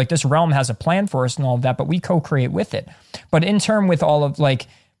by, like, this realm has a plan for us and all of that, but we co-create with it. But in turn with all of like,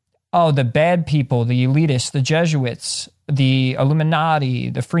 the bad people, the elitists, the Jesuits, the Illuminati,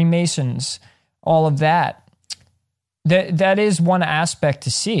 the Freemasons, all of that is one aspect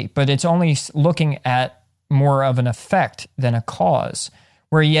to see, but it's only looking at more of an effect than a cause.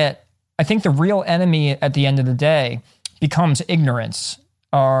 Where yet, I think the real enemy at the end of the day becomes ignorance,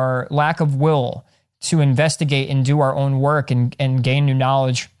 our lack of will to investigate and do our own work and gain new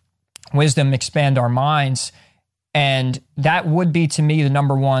knowledge, wisdom, expand our minds. And that would be, to me, the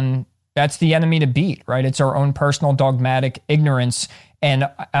number one, that's the enemy to beat, right? It's our own personal dogmatic ignorance and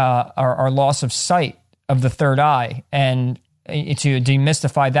our loss of sight of the third eye. And to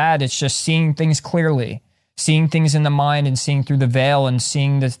demystify that, it's just seeing things clearly. Seeing things in the mind and seeing through the veil and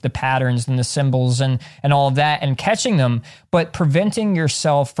seeing the patterns and the symbols and all of that and catching them, but preventing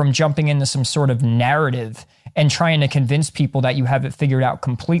yourself from jumping into some sort of narrative and trying to convince people that you have it figured out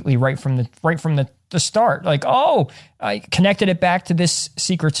completely right from the start. Like, oh, I connected it back to this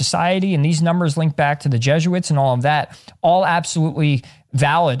secret society and these numbers link back to the Jesuits and all of that. All absolutely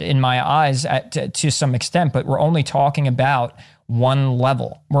valid in my eyes to some extent, but we're only talking about one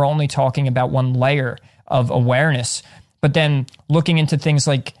level. We're only talking about one layer of awareness. But then looking into things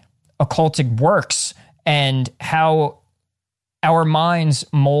like occultic works and how our minds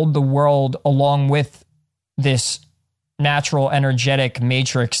mold the world along with this natural energetic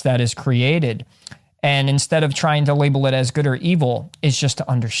matrix that is created. And instead of trying to label it as good or evil, is just to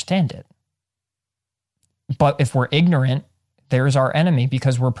understand it. But if we're ignorant, there's our enemy,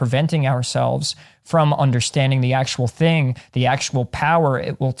 because we're preventing ourselves from understanding the actual thing, the actual power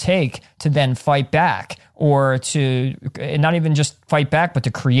it will take to then fight back, or to not even just fight back, but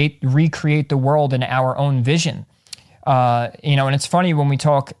to recreate the world in our own vision. And it's funny when we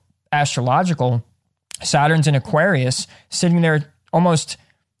talk astrological, Saturn's in Aquarius, sitting there almost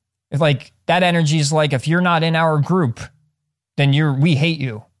like that energy is like, if you're not in our group, then we hate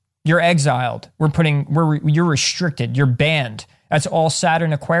you. You're exiled. You're restricted. You're banned. That's all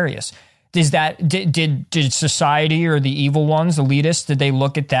Saturn Aquarius. Did society or the evil ones, elitists, did they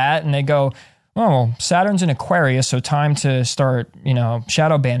look at that and they go, oh, Saturn's in Aquarius, so time to start,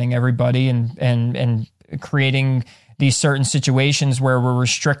 shadow banning everybody and creating these certain situations where we're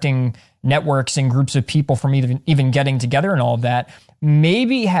restricting networks and groups of people from even getting together and all of that.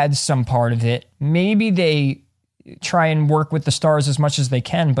 Maybe had some part of it. Maybe they try and work with the stars as much as they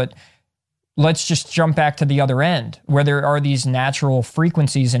can, but let's just jump back to the other end, where there are these natural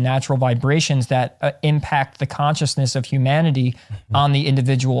frequencies and natural vibrations that impact the consciousness of humanity on the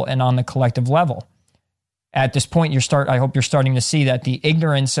individual and on the collective level. At this point, I hope you're starting to see that the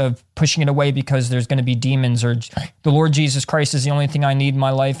ignorance of pushing it away because there's going to be demons, or the Lord Jesus Christ is the only thing I need in my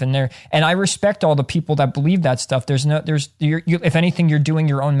life. And I respect all the people that believe that stuff. If anything, you're doing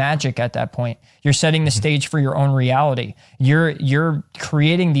your own magic at that point. You're setting the stage for your own reality. You're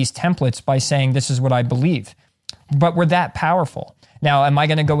creating these templates by saying, this is what I believe. But we're that powerful. Now, am I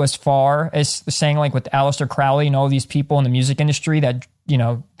going to go as far as saying, like with Aleister Crowley and all these people in the music industry that,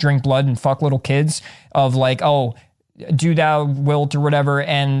 drink blood and fuck little kids, of like, oh, do thou wilt or whatever,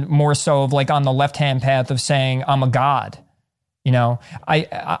 and more so of like on the left-hand path of saying, I'm a god.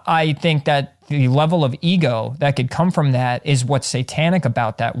 I think that the level of ego that could come from that is what's satanic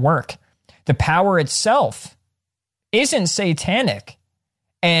about that work. The power itself isn't satanic.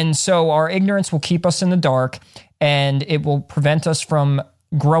 And so our ignorance will keep us in the dark, and it will prevent us from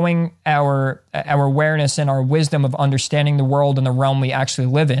growing our awareness and our wisdom of understanding the world and the realm we actually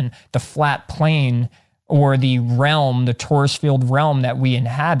live in, the flat plane or the realm, the Taurus field realm that we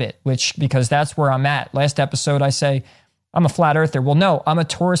inhabit, because that's where I'm at. Last episode, I say, I'm a flat earther. Well, no, I'm a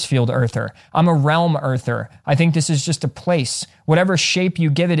Taurus field earther. I'm a realm earther. I think this is just a place. Whatever shape you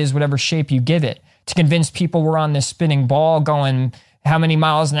give it is whatever shape you give it. To convince people we're on this spinning ball going how many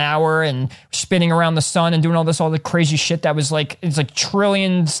miles an hour and spinning around the sun and doing all the crazy shit that was it's like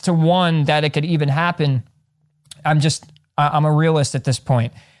trillions to one that it could even happen. I'm a realist at this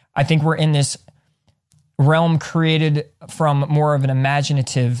point. I think we're in this realm created from more of an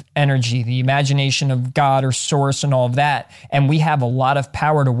imaginative energy, the imagination of God or source and all of that. And we have a lot of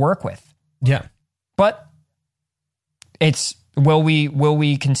power to work with. Yeah. But will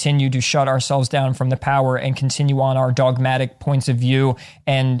we continue to shut ourselves down from the power and continue on our dogmatic points of view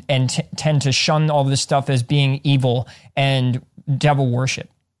and tend to shun all this stuff as being evil and devil worship?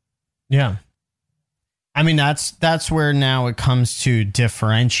 Yeah. I mean, that's where now it comes to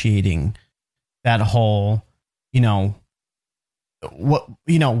differentiating that whole,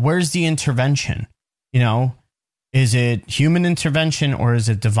 where's the intervention? Is it human intervention or is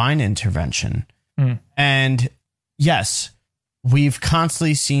it divine intervention? And yes, we've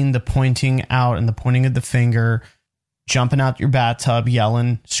constantly seen the pointing out and the pointing of the finger, jumping out your bathtub,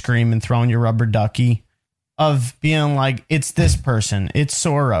 yelling, screaming, throwing your rubber ducky, of being like, it's this person, it's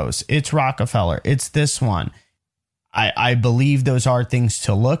Soros, it's Rockefeller, it's this one. I believe those are things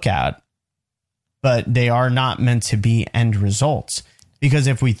to look at, but they are not meant to be end results. Because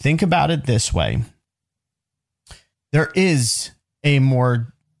if we think about it this way, there is a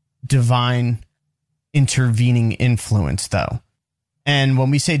more divine intervening influence, though. And when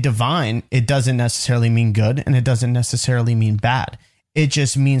we say divine, it doesn't necessarily mean good and it doesn't necessarily mean bad. It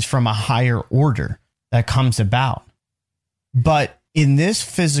just means from a higher order that comes about. But in this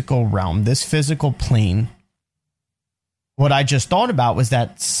physical realm, this physical plane, what I just thought about was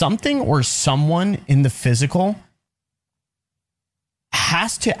that something or someone in the physical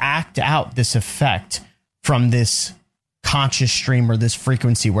has to act out this effect from this conscious stream or this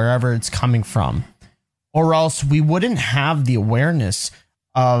frequency, wherever it's coming from. or else we wouldn't have the awareness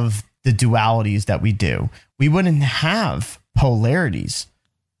of the dualities that we do. We wouldn't have polarities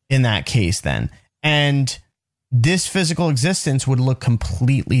in that case then. And this physical existence would look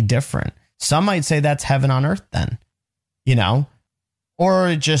completely different. Some might say that's heaven on earth then, you know,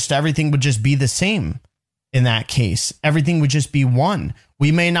 or just everything would just be the same in that case. Everything would just be one.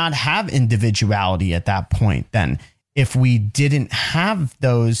 We may not have individuality at that point then if we didn't have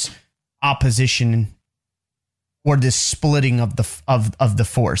those opposition or this splitting of the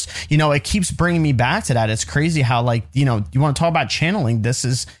force. You know, it keeps bringing me back to that. It's crazy how, like, you know, you want to talk about channeling. This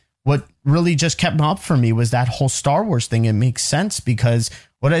is what really just kept up for me was that whole Star Wars thing. It makes sense because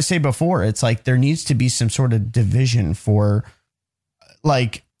what I say before, it's like there needs to be some sort of division for,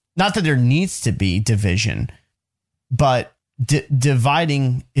 like, not that there needs to be division, but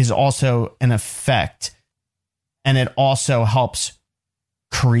dividing is also an effect, and it also helps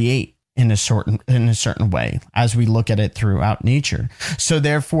create in a certain way as we look at it throughout nature. So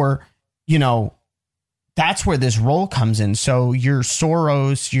therefore, you know, that's where this role comes in. So your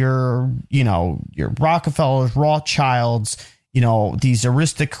Soros, your Rockefellers, Rothschilds, you know, these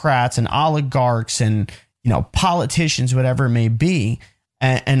aristocrats and oligarchs and, you know, politicians, whatever it may be,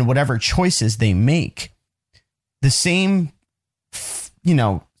 and whatever choices they make, the same, you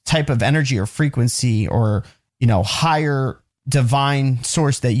know, type of energy or frequency or, you know, higher divine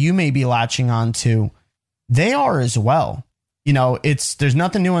source that you may be latching onto, they are as well. You know, there's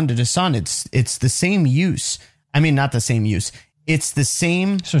nothing new under the sun. It's the same use. I mean, not the same use. It's the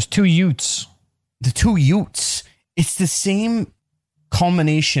same. So it's two Utes. The two Utes. It's the same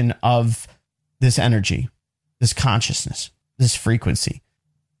culmination of this energy, this consciousness, this frequency.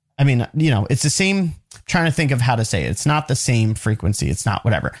 I mean, you know, it's the same. I'm trying to think of how to say it. It's not the same frequency. It's not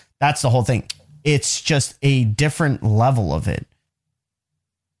whatever. That's the whole thing. It's just a different level of it.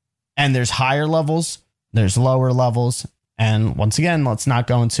 And there's higher levels, there's lower levels. And once again, let's not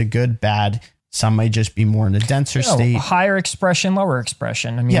go into good, bad. Some may just be more in a denser state. Higher expression, lower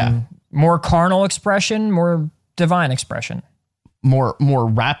expression. I mean, more carnal expression, more divine expression. More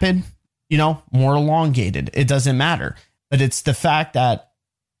rapid, you know, more elongated. It doesn't matter. But it's the fact that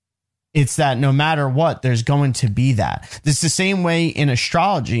it's that no matter what, there's going to be that. It's the same way in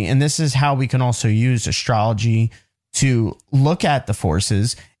astrology. And this is how we can also use astrology to look at the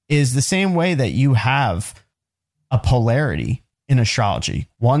forces, is the same way that you have a polarity in astrology.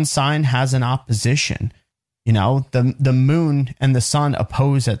 One sign has an opposition. You know, the moon and the sun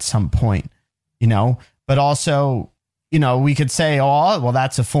oppose at some point, you know, but also, you know, we could say, oh, well,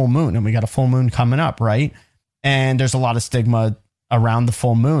 that's a full moon and we got a full moon coming up, right? And there's a lot of stigma around the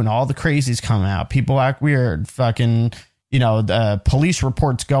full moon. All the crazies come out. People act weird. Fucking, you know, the police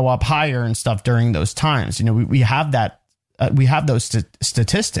reports go up higher and stuff during those times. You know, we have that. We have those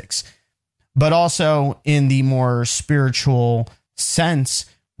statistics. But also in the more spiritual sense,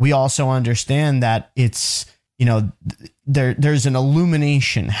 we also understand that it's, you know, there's an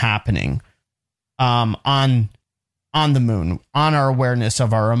illumination happening on the moon, on our awareness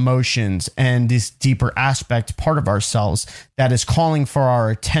of our emotions and this deeper aspect part of ourselves that is calling for our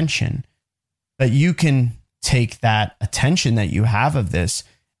attention. But you can take that attention that you have of this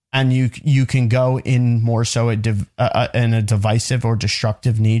and you can go in more so in a divisive or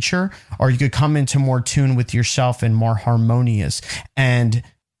destructive nature, or you could come into more tune with yourself and more harmonious and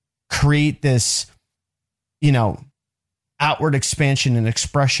create this, you know, outward expansion and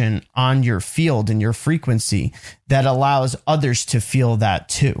expression on your field and your frequency that allows others to feel that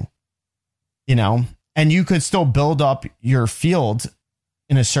too, you know, and you could still build up your field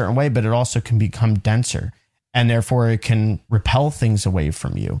in a certain way, but it also can become denser and therefore it can repel things away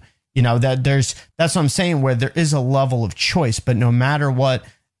from you. You know, that's what I'm saying, where there is a level of choice, but no matter what,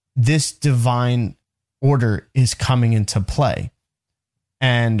 this divine order is coming into play.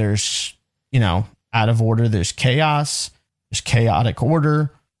 And there's, you know, out of order, there's chaos, there's chaotic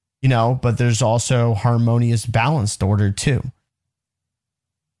order, you know, but there's also harmonious, balanced order too.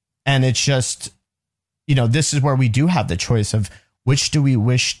 And it's just, you know, this is where we do have the choice of which do we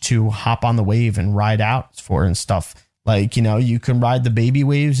wish to hop on the wave and ride out for and stuff. Like, you know, you can ride the baby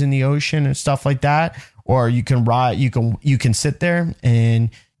waves in the ocean and stuff like that, or you can sit there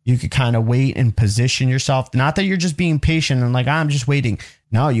and you could kind of wait and position yourself. Not that you're just being patient and like, I'm just waiting.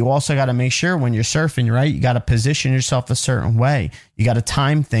 No, you also got to make sure when you're surfing, right? You got to position yourself a certain way. You got to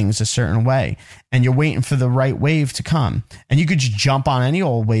time things a certain way, and you're waiting for the right wave to come. And you could just jump on any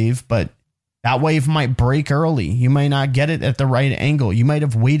old wave, but that wave might break early. You might not get it at the right angle. You might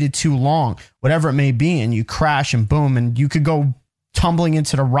have waited too long, whatever it may be, and you crash and boom, and you could go tumbling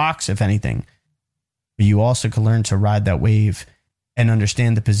into the rocks, if anything. But you also could learn to ride that wave and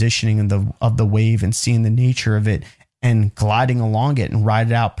understand the positioning of the wave and seeing the nature of it and gliding along it and ride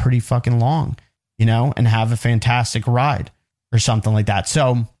it out pretty fucking long, you know, and have a fantastic ride or something like that.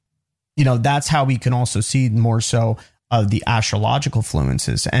 So, you know, that's how we can also see more so of the astrological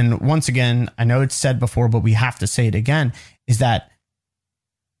fluences. And once again, I know it's said before, but we have to say it again, is that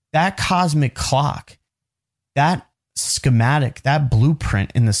cosmic clock, that schematic, that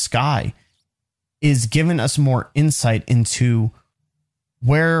blueprint in the sky is giving us more insight into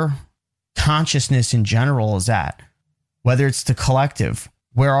where consciousness in general is at, whether it's the collective,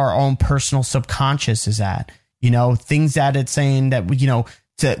 where our own personal subconscious is at, you know, things that it's saying that we, you know,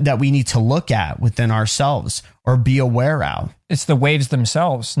 that we need to look at within ourselves or be aware of. It's the waves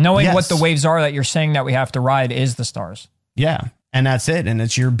themselves. Knowing what the waves are that you're saying that we have to ride is the stars. Yeah. And that's it. And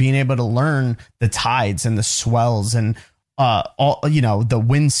it's you're being able to learn the tides and the swells and all, you know, the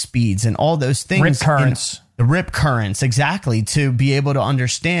wind speeds and all those things. Rip currents. The rip currents, exactly, to be able to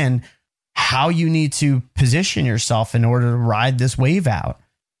understand how you need to position yourself in order to ride this wave out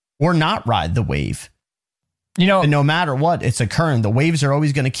or not ride the wave. You know, and no matter what, it's occurring. The waves are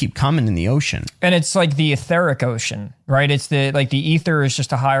always going to keep coming in the ocean. And it's like the etheric ocean, right? It's the ether is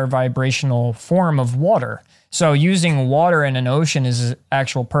just a higher vibrational form of water. So using water in an ocean is an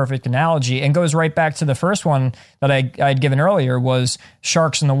actual perfect analogy and goes right back to the first one that I'd given earlier was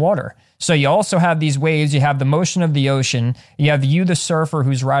sharks in the water. So you also have these waves, you have the motion of the ocean, you have you, the surfer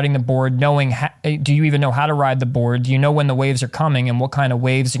who's riding the board, knowing, do you even know how to ride the board? Do you know when the waves are coming and what kind of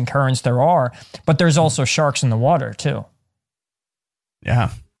waves and currents there are? But there's also sharks in the water too. Yeah,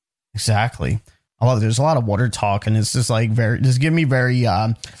 exactly. I love it. There's a lot of water talk and it's just like just give me very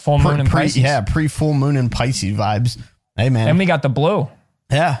full moon and Pisces. Yeah, pre-full moon and Pisces vibes. Hey man. And we got the blue.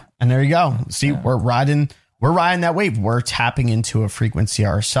 Yeah, and there you go. See, we're riding that wave. We're tapping into a frequency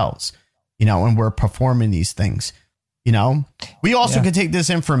ourselves. You know, and we're performing these things, you know, we also could take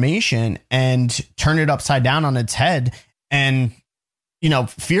this information and turn it upside down on its head and, you know,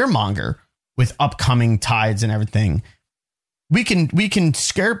 fearmonger with upcoming tides and everything. We can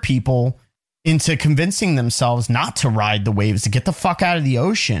scare people into convincing themselves not to ride the waves, to get the fuck out of the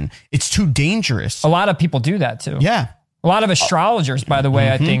ocean. It's too dangerous. A lot of people do that too. Yeah. A lot of astrologers, by the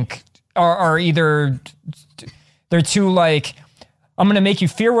way, I think are either they're too like, I'm going to make you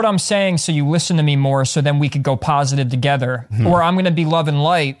fear what I'm saying so you listen to me more so then we could go positive together. Or I'm going to be love and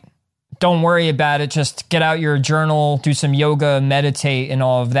light. Don't worry about it. Just get out your journal, do some yoga, meditate and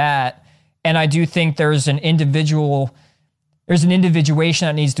all of that. And I do think there's an individuation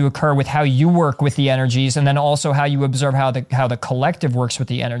that needs to occur with how you work with the energies and then also how you observe how the collective works with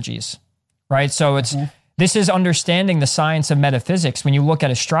the energies. Right? So this is understanding the science of metaphysics. When you look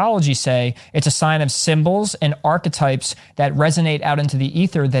at astrology, say, it's a sign of symbols and archetypes that resonate out into the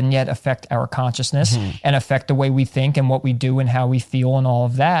ether, then yet affect our consciousness and affect the way we think and what we do and how we feel and all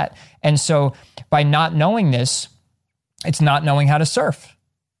of that. And so by not knowing this, it's not knowing how to surf.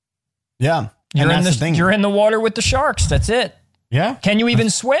 Yeah. You're in the water with the sharks. That's it. Yeah. Can you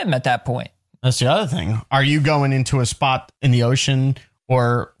even swim at that point? That's the other thing. Are you going into a spot in the ocean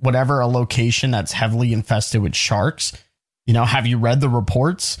or whatever, a location that's heavily infested with sharks? You know, have you read the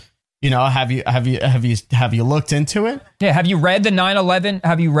reports? You know, have you looked into it? Yeah. Have you read the 9/11?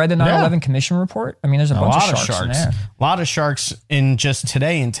 Have you read the 9/11 Commission report? I mean, there's a bunch of sharks in there. A lot of sharks in just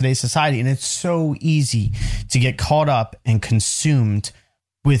today, in today's society. And it's so easy to get caught up and consumed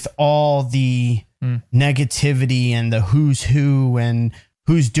with all the negativity and the who's who and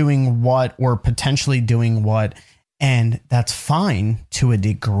who's doing what or potentially doing what. And that's fine to a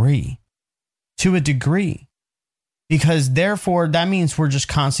degree, because therefore that means we're just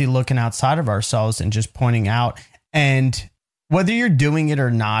constantly looking outside of ourselves and just pointing out. And whether you're doing it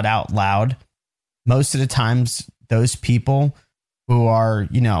or not out loud, most of the times those people who are,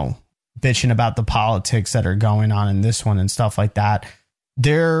 you know, bitching about the politics that are going on in this one and stuff like that,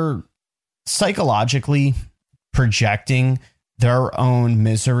 they're psychologically projecting their own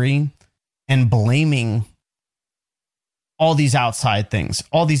misery and blaming all these outside things,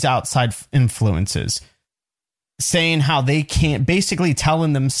 all these outside influences, saying how they can't, basically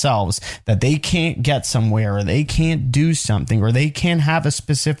telling themselves that they can't get somewhere or they can't do something or they can't have a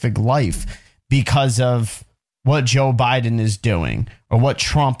specific life because of what Joe Biden is doing or what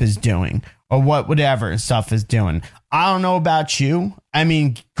Trump is doing or what whatever stuff is doing. I don't know about you. I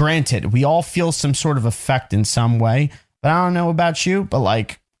mean, granted, we all feel some sort of effect in some way, but I don't know about you. But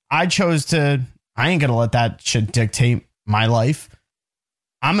like, I ain't going to let that shit dictate my life.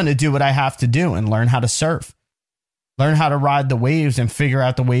 I'm going to do what I have to do and learn how to surf, learn how to ride the waves and figure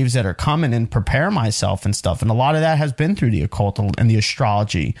out the waves that are coming and prepare myself and stuff. And a lot of that has been through the occult and the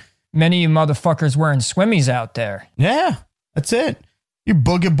astrology. Many of you motherfuckers wearing swimmies out there. Yeah. That's it. You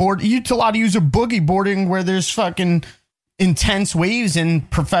boogie board. You a lot of use boogie boarding where there's fucking intense waves and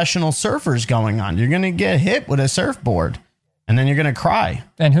professional surfers going on. You're going to get hit with a surfboard and then you're going to cry.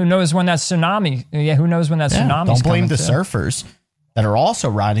 And who knows when that tsunami? Yeah, who knows when that tsunami? Don't blame the surfers that are also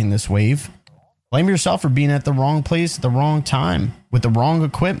riding this wave. Blame yourself for being at the wrong place at the wrong time with the wrong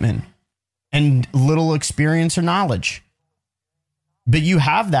equipment and little experience or knowledge. But you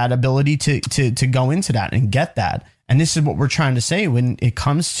have that ability to go into that and get that. And this is what we're trying to say when it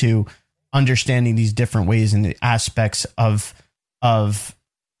comes to understanding these different ways and the aspects of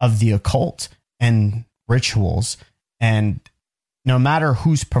the occult and rituals. And no matter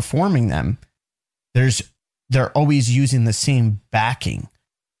who's performing them, they're always using the same backing.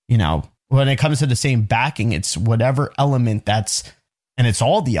 You know, when it comes to the same backing, it's whatever element and it's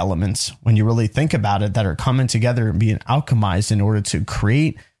all the elements when you really think about it that are coming together and being alchemized in order to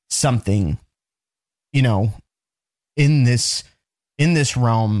create something, you know, in this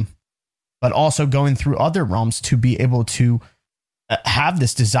realm, but also going through other realms to be able to have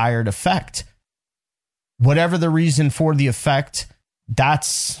this desired effect. Whatever the reason for the effect,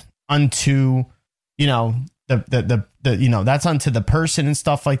 that's unto, you know, the you know, that's unto the person and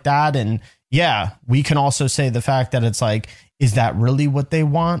stuff like that. And yeah, we can also say the fact that it's like, is that really what they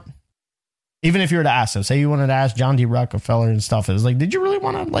want? Even if you were to ask them, say you wanted to ask John D. Rockefeller and stuff, it's like, did you really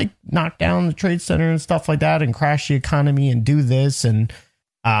want to like knock down the Trade Center and stuff like that and crash the economy and do this and,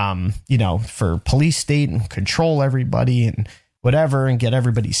 you know, for police state and control everybody and whatever and get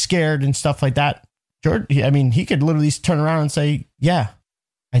everybody scared and stuff like that? George, I mean, he could literally turn around and say, yeah,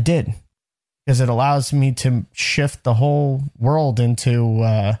 I did. Because it allows me to shift the whole world into,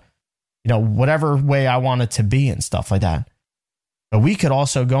 you know, whatever way I want it to be and stuff like that. But we could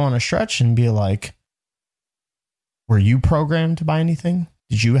also go on a stretch and be like, were you programmed by anything?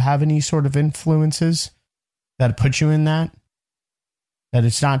 Did you have any sort of influences that put you in that? That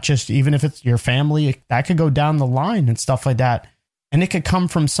it's not just, even if it's your family, that could go down the line and stuff like that. And it could come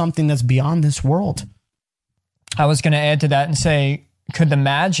from something that's beyond this world. I was going to add to that and say, could the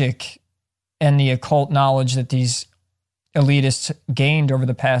magic and the occult knowledge that these elitists gained over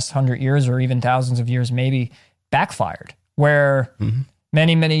the past 100 years or even thousands of years maybe backfired? Where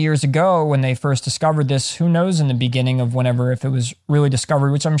many, many years ago when they first discovered this, who knows in the beginning of whenever, if it was really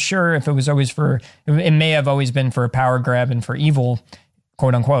discovered, which I'm sure if it was always it may have always been for a power grab and for evil,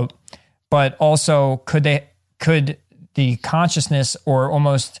 quote unquote. But also could the consciousness or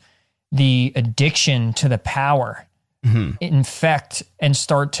almost the addiction to the power infect and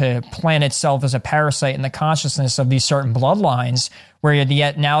start to plant itself as a parasite in the consciousness of these certain bloodlines where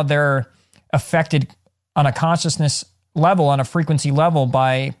yet now they're affected on a consciousness level, on a frequency level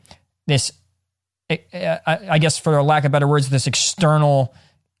by this, I guess for lack of better words, this external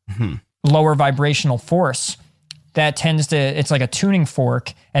lower vibrational force that tends to, it's like a tuning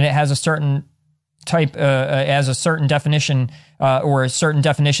fork and it has a certain type, has a certain definition or certain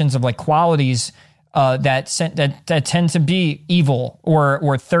definitions of like qualities that tend to be evil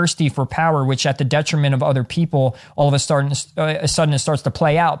or thirsty for power, which at the detriment of other people, all of a sudden it starts to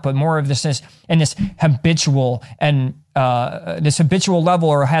play out. But more of this is in this habitual level,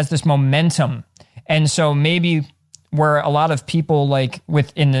 or has this momentum. And so maybe where a lot of people like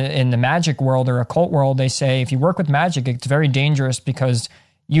in the magic world or occult world, they say if you work with magic, it's very dangerous because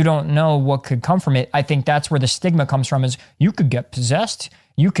you don't know what could come from it. I think that's where the stigma comes from, is you could get possessed.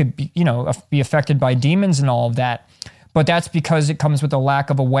 You could be affected by demons and all of that. But that's because it comes with a lack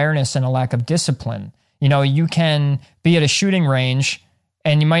of awareness and a lack of discipline. You know, you can be at a shooting range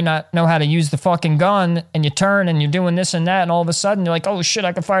and you might not know how to use the fucking gun, and you turn and you're doing this and that, and all of a sudden you're like, oh shit,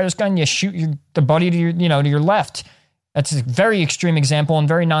 I can fire this gun. And you shoot the buddy to your left. That's a very extreme example and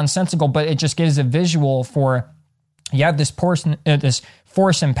very nonsensical, but it just gives a visual for you have this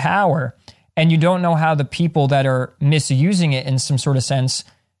force and power, and you don't know how the people that are misusing it in some sort of sense,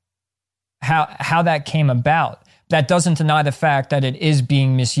 how that came about. That doesn't deny the fact that it is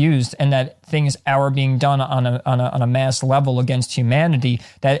being misused and that things are being done on a mass level against humanity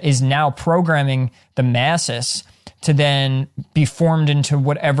that is now programming the masses to then be formed into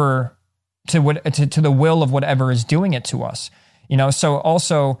whatever, to the will of whatever is doing it to us. You know, so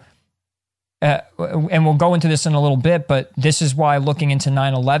also, and we'll go into this in a little bit, but this is why looking into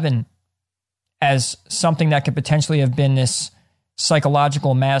 9/11 as something that could potentially have been this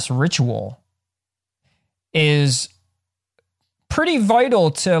psychological mass ritual is pretty vital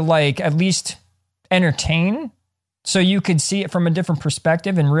to like at least entertain, so you could see it from a different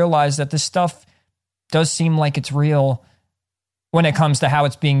perspective and realize that this stuff does seem like it's real when it comes to how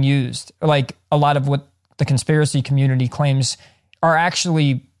it's being used. Like a lot of what the conspiracy community claims are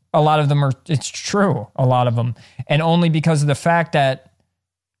actually a lot of them are, it's true, a lot of them. And only because of the fact that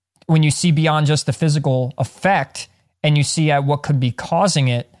when you see beyond just the physical effect and you see at what could be causing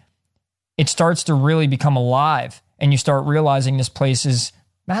it, it starts to really become alive. And you start realizing this place is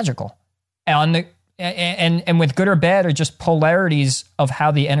magical. And with good or bad are just polarities of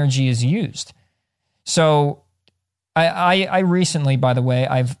how the energy is used. So I recently, by the way,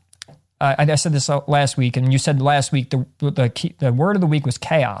 I said this last week, and you said last week the word of the week was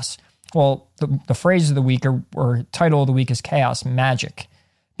chaos. Well, the phrase of the week or title of the week is chaos magic.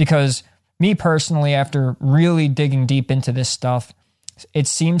 Because me personally, after really digging deep into this stuff, it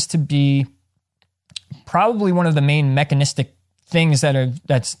seems to be probably one of the main mechanistic things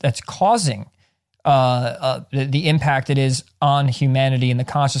that's causing the impact it is on humanity and the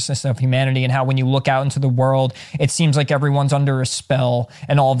consciousness of humanity, and how when you look out into the world, it seems like everyone's under a spell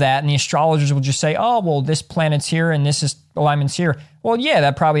and all that. And the astrologers will just say, oh, well, this planet's here and this is alignment's here. Well, yeah,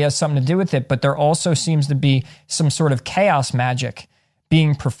 that probably has something to do with it. But there also seems to be some sort of chaos magic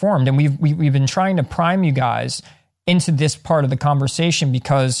being performed. And we've been trying to prime you guys into this part of the conversation,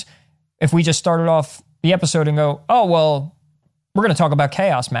 because if we just started off the episode and go, oh, well, we're going to talk about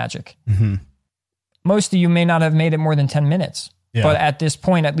chaos magic. Mm-hmm. Most of you may not have made it more than 10 minutes. Yeah. But at this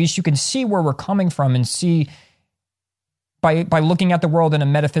point, at least you can see where we're coming from and see by looking at the world in a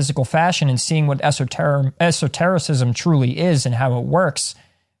metaphysical fashion and seeing what esotericism truly is and how it works.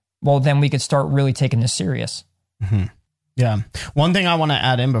 Well, then we could start really taking this serious. Mm-hmm. Yeah. One thing I want to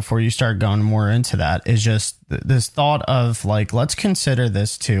add in before you start going more into that is just this thought of like, let's consider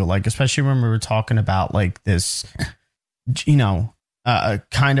this too. Like, especially when we were talking about like this,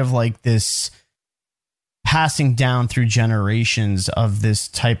 kind of like this passing down through generations of this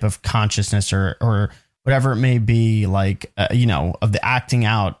type of consciousness or whatever it may be, like, of the acting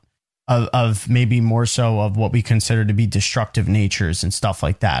out of maybe more so of what we consider to be destructive natures and stuff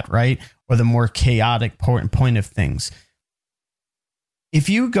like that, right? Or the more chaotic point of things. If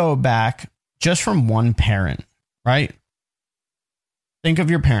you go back just from one parent, right? Think of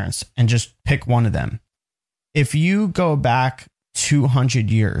your parents and just pick one of them. If you go back 200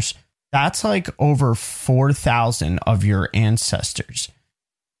 years, that's like over 4,000 of your ancestors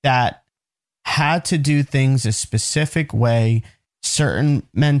that had to do things a specific way, certain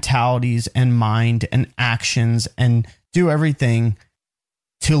mentalities and mind and actions, and do everything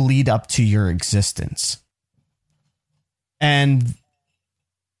to lead up to your existence. And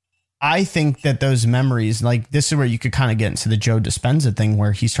I think that those memories, like this is where you could kind of get into the Joe Dispenza thing,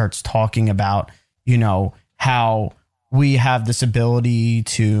 where he starts talking about, how we have this ability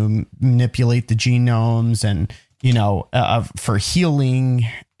to manipulate the genomes and, for healing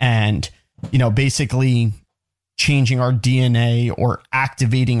and, basically changing our DNA or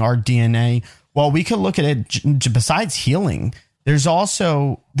activating our DNA. Well, we could look at it besides healing. There's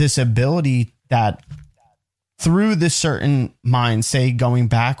also this ability that through this certain mind, say going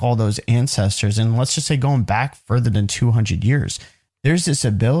back all those ancestors, and let's just say going back further than 200 years, there's this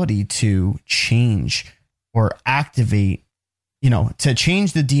ability to change or activate, to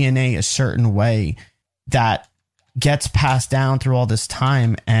change the DNA a certain way that gets passed down through all this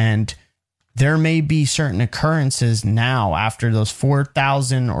time. And there may be certain occurrences now after those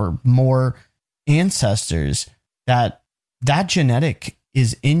 4,000 or more ancestors that genetic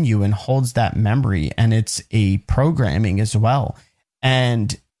is in you and holds that memory, and it's a programming as well.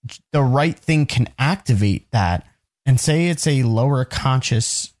 And the right thing can activate that. And say it's a lower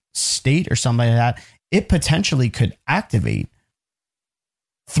conscious state or something like that, it potentially could activate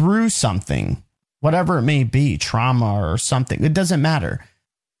through something, whatever it may be, trauma or something. It doesn't matter.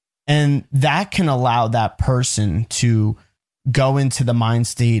 And that can allow that person to go into the mind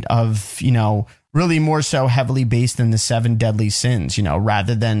state of, really more so heavily based in the 7 deadly sins,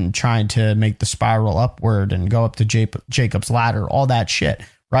 rather than trying to make the spiral upward and go up to Jacob's ladder, all that shit.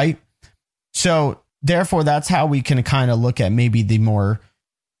 Right. So therefore, that's how we can kind of look at maybe the more,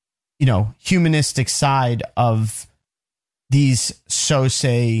 humanistic side of these,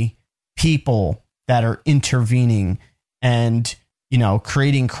 say, people that are intervening and,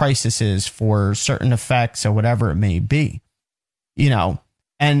 creating crises for certain effects or whatever it may be,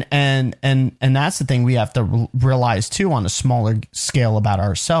 and that's the thing we have to realize too on a smaller scale about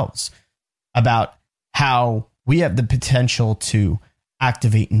ourselves, about how we have the potential to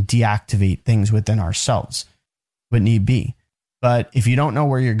activate and deactivate things within ourselves when need be. But if you don't know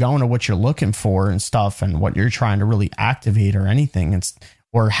where you're going or what you're looking for and stuff and what you're trying to really activate or anything,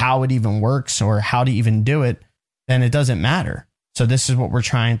 or how it even works or how to even do it, then it doesn't matter. So this is what we're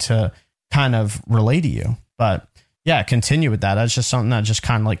trying to kind of relay to you. But yeah, continue with that. That's just something that just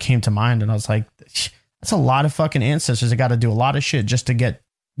kind of like came to mind. And I was like, that's a lot of fucking ancestors that got to do a lot of shit just to get,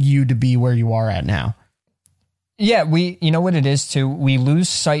 you to be where you are at now. Yeah, you know what it is too? We lose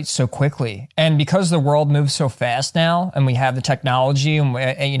sight so quickly. And because the world moves so fast now and we have the technology and,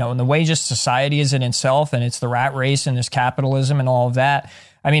 and the way just society is in itself and it's the rat race and there's capitalism and all of that.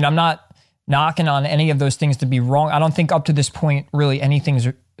 I mean, I'm not knocking on any of those things to be wrong. I don't think up to this point, really anything's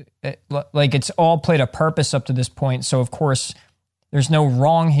like it's all played a purpose up to this point. So of course there's no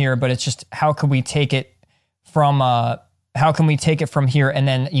wrong here, but it's just how can we take it from here and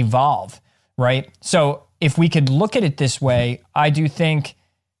then evolve, right? So if we could look at it this way, I do think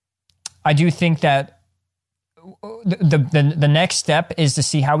that the next step is to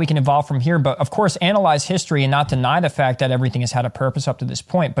see how we can evolve from here. But of course, analyze history and not deny the fact that everything has had a purpose up to this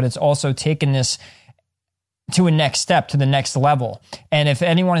point. But it's also taken this to a next step, to the next level. And if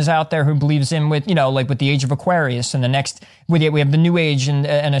anyone is out there who believes in with the age of Aquarius and we have the new age and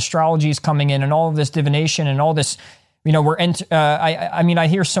astrology is coming in and all of this divination and all this. I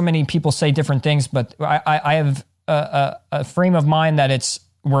hear so many people say different things, but I have a frame of mind that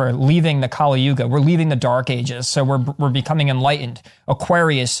we're leaving the Kali Yuga, we're leaving the Dark Ages, so we're becoming enlightened.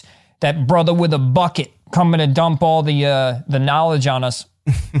 Aquarius, that brother with a bucket, coming to dump all the knowledge on us,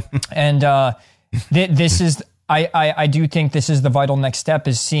 and this is I do think this is the vital next step,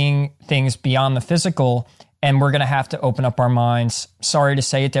 is seeing things beyond the physical. And we're going to have to open up our minds. Sorry to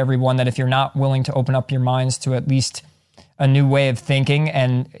say it to everyone that if you're not willing to open up your minds to at least a new way of thinking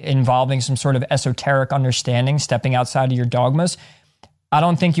and involving some sort of esoteric understanding, stepping outside of your dogmas, I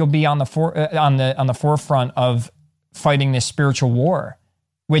don't think you'll be on the forefront of fighting this spiritual war,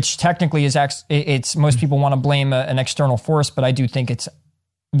 which technically it's most people want to blame an external force, but I do think it's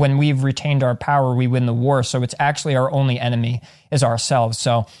when we've retained our power, we win the war. So it's actually our only enemy is ourselves.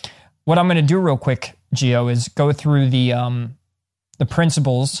 So what I'm going to do real quick, Gio, is go through the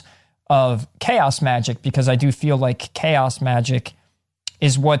principles of chaos magic, because I do feel like chaos magic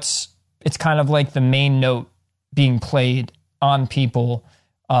is it's kind of like the main note being played on people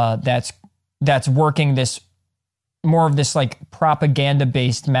that's working this more of this like propaganda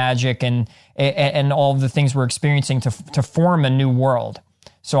based magic and all of the things we're experiencing to form a new world.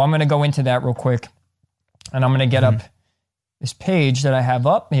 So I'm going to go into that real quick, and I'm going to get up this page that I have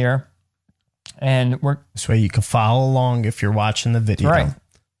up here. And this way you can follow along if you're watching the video. Right.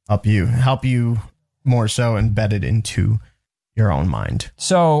 Help you more so embed it into your own mind.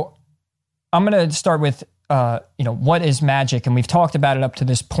 So I'm going to start with what is magic, and we've talked about it up to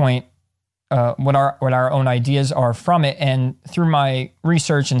this point. What our own ideas are from it, and through my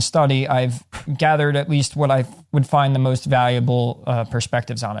research and study, I've gathered at least what I would find the most valuable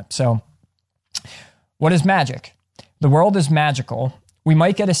perspectives on it. So, what is magic? The world is magical. We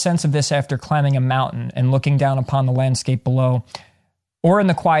might get a sense of this after climbing a mountain and looking down upon the landscape below, or in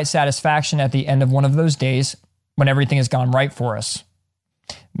the quiet satisfaction at the end of one of those days when everything has gone right for us.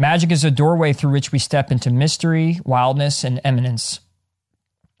 Magic is a doorway through which we step into mystery, wildness, and eminence.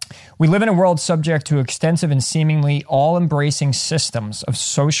 We live in a world subject to extensive and seemingly all-embracing systems of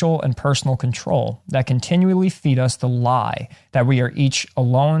social and personal control that continually feed us the lie that we are each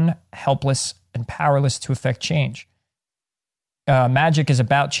alone, helpless, and powerless to effect change. Magic is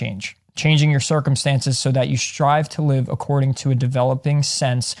about change, changing your circumstances so that you strive to live according to a developing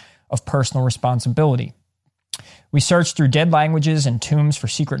sense of personal responsibility. We search through dead languages and tombs for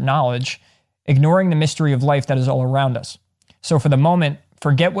secret knowledge, ignoring the mystery of life that is all around us. So for the moment,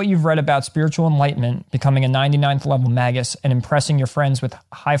 forget what you've read about spiritual enlightenment, becoming a 99th level magus, and impressing your friends with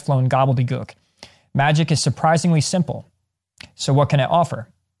high-flown gobbledygook. Magic is surprisingly simple. So what can it offer?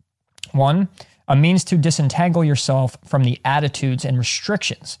 1, a means to disentangle yourself from the attitudes and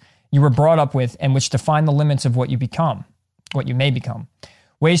restrictions you were brought up with and which define the limits of what you may become.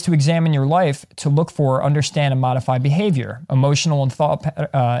 Ways to examine your life to look for, understand, and modify behavior, emotional and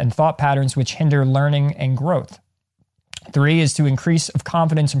thought patterns which hinder learning and growth. 3 is to increase of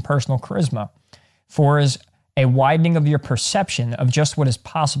confidence and personal charisma. 4 is a widening of your perception of just what is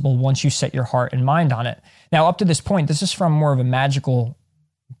possible once you set your heart and mind on it. Now, up to this point, this is from more of a magical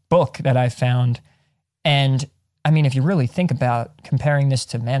book that I found. And I mean, if you really think about comparing this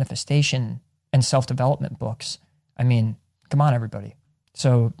to manifestation and self-development books, I mean, come on, everybody.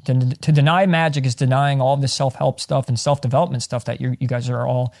 So to deny magic is denying all of the self-help stuff and self-development stuff that you guys are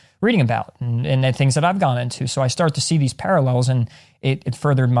all reading about and the things that I've gone into. So I start to see these parallels, and it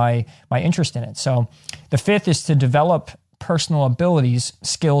furthered my interest in it. So the 5th is to develop personal abilities,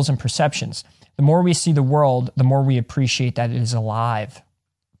 skills, and perceptions. The more we see the world, the more we appreciate that it is alive.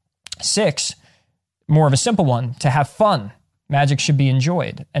 6, more of a simple one, to have fun. Magic should be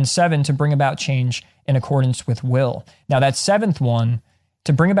enjoyed. And 7, to bring about change in accordance with will. Now that 7th one,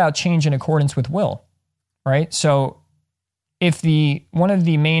 to bring about change in accordance with will, right? So if one of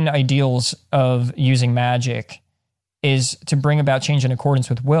the main ideals of using magic is to bring about change in accordance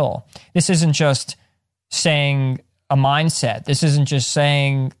with will, this isn't just saying a mindset. This isn't just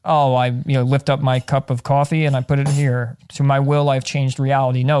saying, oh, I lift up my cup of coffee and I put it here. To my will, I've changed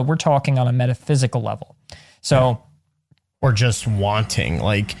reality. No, we're talking on a metaphysical level. So, or just wanting,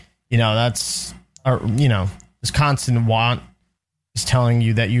 that's, this constant want is telling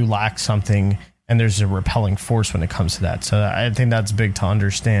you that you lack something, and there's a repelling force when it comes to that. So I think that's big to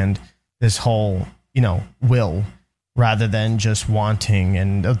understand this whole, will, rather than just wanting.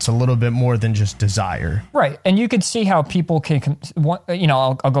 And it's a little bit more than just desire. Right. And you could see how people can,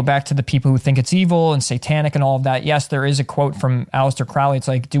 I'll go back to the people who think it's evil and satanic and all of that. Yes, there is a quote from Aleister Crowley. It's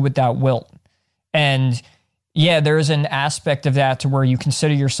like, do what thou wilt. And yeah, there is an aspect of that to where you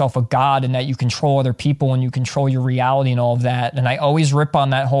consider yourself a god and that you control other people and you control your reality and all of that. And I always rip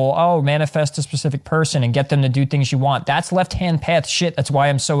on that whole, manifest a specific person and get them to do things you want. That's left-hand path shit. That's why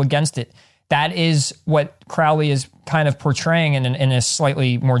I'm so against it. That is what Crowley is kind of portraying in a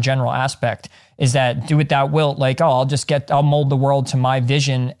slightly more general aspect, is that do it thou wilt, like, I'll mold the world to my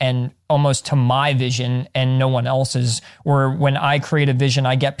vision and almost to my vision and no one else's. Or when I create a vision,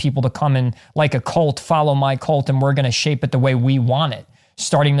 I get people to come in like a cult, follow my cult, and we're going to shape it the way we want it.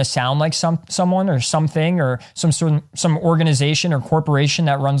 Starting to sound like someone or something or some organization or corporation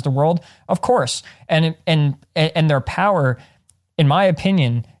that runs the world, of course. And their power, in my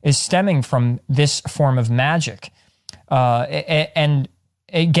opinion, is stemming from this form of magic. And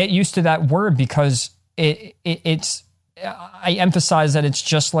get used to that word, because it's I emphasize that it's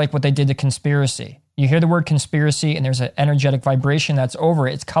just like what they did to conspiracy. You hear the word conspiracy and there's an energetic vibration that's over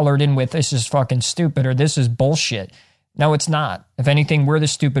it. It's colored in with, this is fucking stupid or this is bullshit. No, it's not. If anything, we're the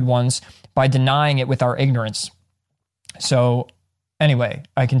stupid ones by denying it with our ignorance. So anyway,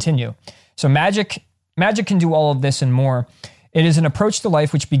 I continue. So magic can do all of this and more. It is an approach to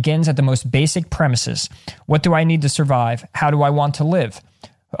life which begins at the most basic premises. What do I need to survive? How do I want to live?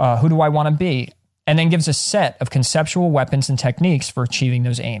 Who do I want to be? And then gives a set of conceptual weapons and techniques for achieving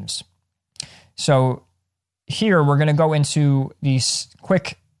those aims. So here we're going to go into these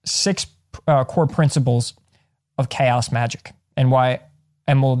quick 6 core principles of chaos magic and why,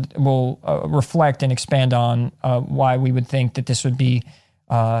 and we'll reflect and expand on why we would think that this would be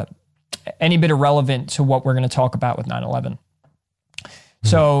any bit irrelevant to what we're going to talk about with 9/11.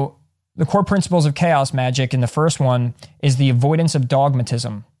 So the core principles of chaos magic, and the first one is the avoidance of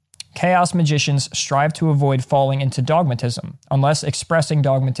dogmatism. Chaos magicians strive to avoid falling into dogmatism, unless expressing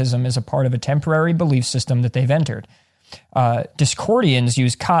dogmatism is a part of a temporary belief system that they've entered. Discordians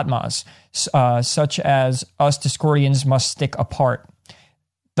use katmas, such as us Discordians must stick apart.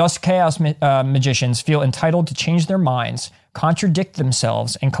 Thus, chaos magicians feel entitled to change their minds, contradict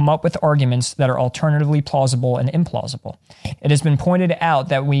themselves, and come up with arguments that are alternatively plausible and implausible. It has been pointed out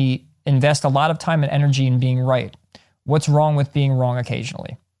that we invest a lot of time and energy in being right. What's wrong with being wrong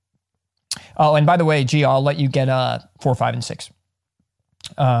occasionally? Oh, and by the way, I'll let you get 4, 5, and 6.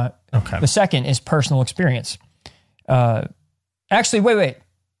 Okay. The second is personal experience. Actually, wait.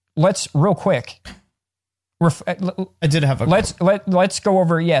 Let's real quick. I did have a. Let's go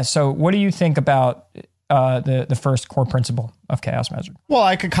over. Yeah. So, what do you think about the first core principle of chaos magic? Well,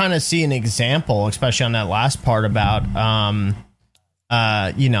 I could kind of see an example, especially on that last part about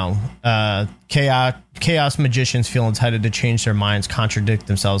chaos magicians feel entitled to change their minds, contradict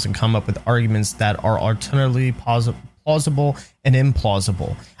themselves, and come up with arguments that are alternatively plausible and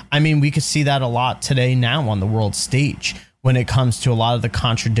implausible. I mean, we could see that a lot today now on the world stage when it comes to a lot of the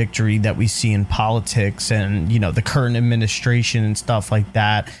contradictory that we see in politics and, the current administration and stuff like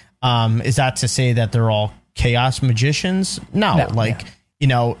that. Is that to say that they're all chaos magicians? No.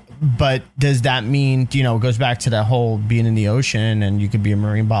 But does that mean, it goes back to that whole being in the ocean and you could be a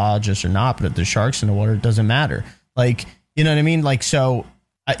marine biologist or not, but if there's sharks in the water, it doesn't matter. You know what I mean?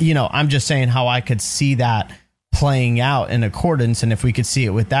 I'm just saying how I could see that playing out in accordance. And if we could see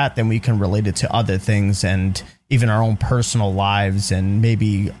it with that, then we can relate it to other things and even our own personal lives and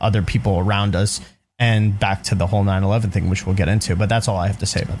maybe other people around us, and back to the whole 9/11 thing, which we'll get into. But that's all I have to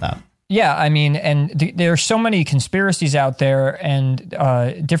say about that. Yeah, I mean, and there are so many conspiracies out there and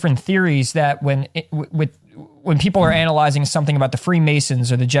different theories that when people are analyzing something about the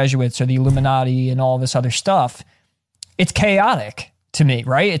Freemasons or the Jesuits or the Illuminati and all this other stuff, it's chaotic to me,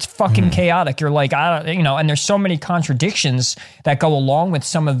 right? It's fucking chaotic. You're like, and there's so many contradictions that go along with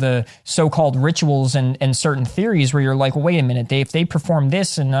some of the so-called rituals and certain theories where you're like, well, wait a minute, if they perform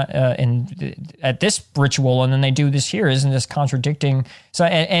this and at this ritual and then they do this here, isn't this contradicting? So,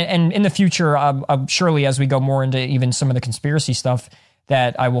 and in the future, surely as we go more into even some of the conspiracy stuff,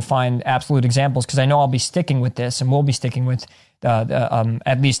 that I will find absolute examples, because I know I'll be sticking with this, and we'll be sticking with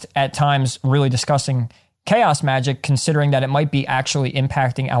at least at times really discussing chaos magic, considering that it might be actually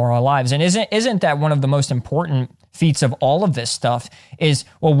impacting our lives. And isn't that one of the most important feats of all of this stuff is,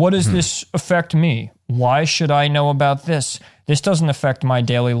 well, what does this affect me? Why should I know about this? This doesn't affect my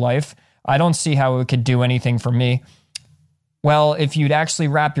daily life. I don't see how it could do anything for me. Well, if you'd actually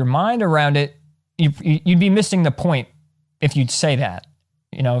wrap your mind around it, you'd be missing the point if you'd say that.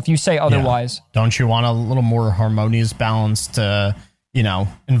 You know, if you say otherwise. Yeah. Don't you want a little more harmonious, balanced,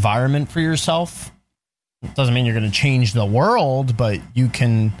 environment for yourself? It doesn't mean you're going to change the world, but you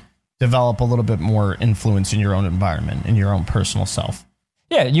can develop a little bit more influence in your own environment, in your own personal self.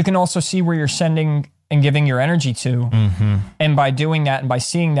 Yeah, you can also see where you're sending and giving your energy to. Mm-hmm. And by doing that and by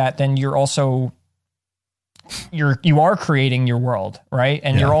seeing that, then you're also... you are creating your world, right?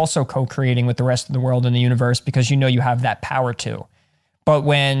 And you're also co-creating with the rest of the world in the universe, because you know you have that power to. But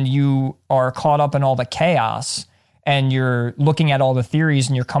when you are caught up in all the chaos and you're looking at all the theories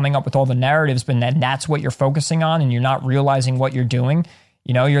and you're coming up with all the narratives, but then that's what you're focusing on and you're not realizing what you're doing,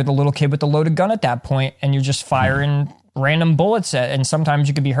 you know, you're the little kid with the loaded gun at that point, and you're just firing random bullets at, and sometimes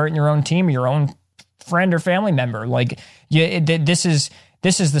you could be hurting your own team or your own friend or family member. Like, this is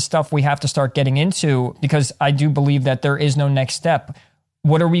the stuff we have to start getting into, because I do believe that there is no next step.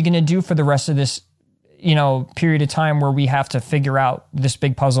 What are we going to do for the rest of this, period of time where we have to figure out this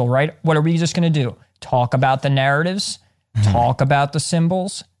big puzzle, right? What are we just going to do? Talk about the narratives, talk about the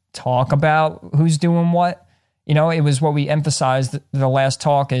symbols, talk about who's doing what. It was what we emphasized the last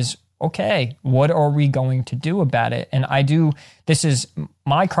talk is, okay, what are we going to do about it? And this is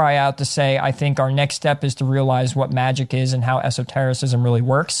my cry out to say, I think our next step is to realize what magic is and how esotericism really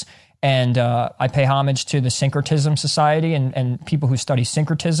works. And I pay homage to the Syncretism Society and people who study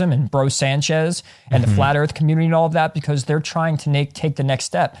syncretism, and Bro Sanchez and the Flat Earth community and all of that, because they're trying to take the next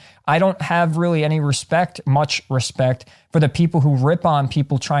step. I don't have really any much respect for the people who rip on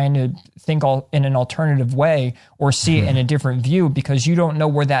people trying to think in an alternative way or see it in a different view, because you don't know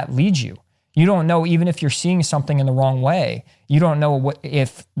where that leads you. You don't know, even if you're seeing something in the wrong way, you don't know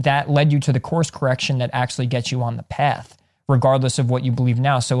if that led you to the course correction that actually gets you on the path, regardless of what you believe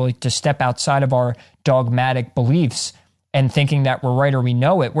now. So to step outside of our dogmatic beliefs and thinking that we're right or we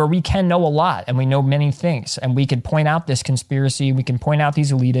know it, where we can know a lot and we know many things, and we can point out this conspiracy, we can point out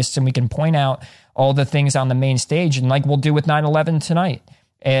these elitists, and we can point out all the things on the main stage, and like we'll do with 9/11 tonight.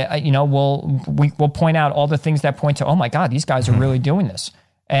 We'll point out all the things that point to, oh my God, these guys are really doing this,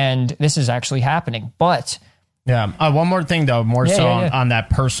 and this is actually happening. But one more thing though, on that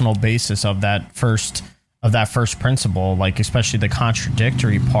personal basis of that first principle, like especially the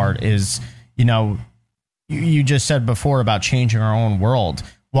contradictory part is, you just said before about changing our own world.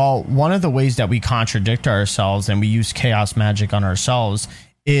 Well, one of the ways that we contradict ourselves and we use chaos magic on ourselves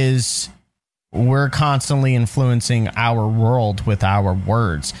is we're constantly influencing our world with our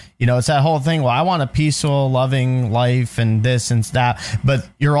words. It's that whole thing. Well, I want a peaceful, loving life and this and that, but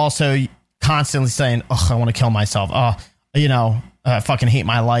you're also constantly saying, oh, I want to kill myself. Oh, I fucking hate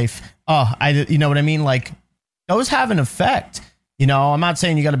my life. Oh, you know what I mean? Like, those have an effect. I'm not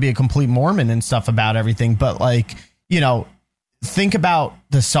saying you got to be a complete Mormon and stuff about everything, but think about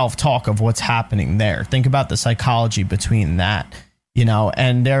the self-talk of what's happening there. Think about the psychology between that,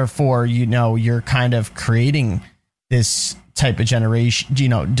 and therefore, you're kind of creating this type of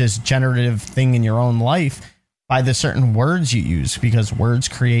this generative thing in your own life by the certain words you use, because words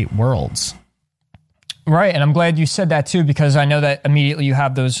create worlds. Right, and I'm glad you said that too, because I know that immediately you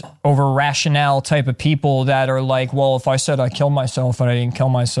have those over-rationale type of people that are like, well, if I said I killed myself and I didn't kill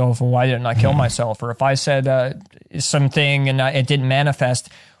myself, well, why didn't I kill myself? Or if I said something and it didn't manifest,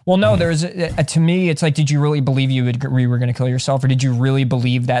 well, no, to me, it's like, did you really believe you were going to kill yourself? Or did you really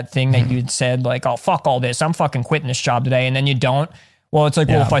believe that thing that you had said, like, oh, fuck all this, I'm fucking quitting this job today, and then you don't? Well, it's like,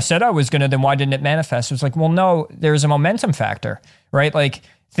 well, if I said I was going to, then why didn't it manifest? It's like, well, no, there's a momentum factor, right? Like,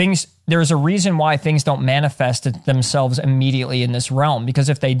 there's a reason why things don't manifest themselves immediately in this realm, because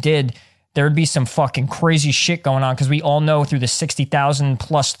if they did, there'd be some fucking crazy shit going on, because we all know through the 60,000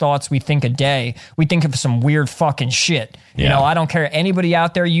 plus thoughts we think a day, we think of some weird fucking shit. I don't care. Anybody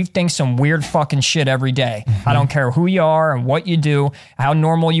out there, you think some weird fucking shit every day. I don't care who you are and what you do, how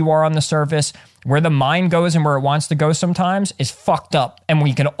normal you are on the surface. Where the mind goes and where it wants to go sometimes is fucked up. And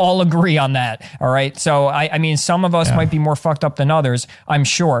we can all agree on that. All right. So, I mean, some of us might be more fucked up than others, I'm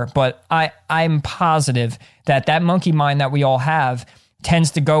sure. But I'm positive that monkey mind that we all have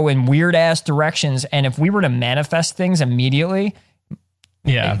tends to go in weird ass directions. And if we were to manifest things immediately,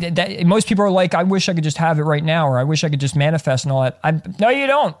 most people are like, I wish I could just have it right now, or I wish I could just manifest and all that. No, you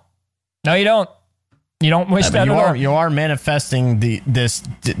don't. No, you don't. You don't wish that at all. You are manifesting this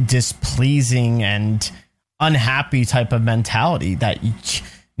displeasing and unhappy type of mentality that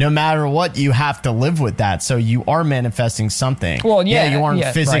no matter what, you have to live with that. So you are manifesting something. Well, you aren't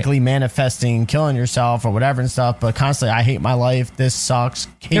physically manifesting killing yourself or whatever and stuff, but constantly, I hate my life. This sucks.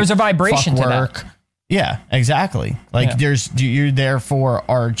 There's a vibration to that. Yeah, exactly. Like you're therefore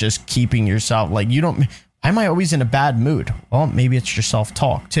are just keeping yourself like you don't. Am I always in a bad mood? Well, maybe it's your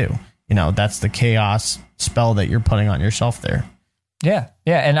self-talk too. That's the chaos spell that you're putting on yourself there. Yeah.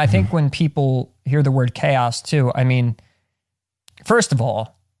 Yeah. And I think when people hear the word chaos too, I mean, first of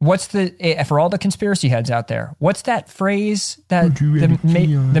all, for all the conspiracy heads out there, what's that phrase that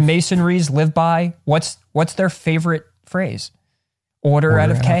the Masonries live by? What's their favorite phrase? Order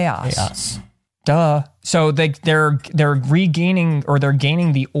out of chaos. Duh. So they're regaining or they're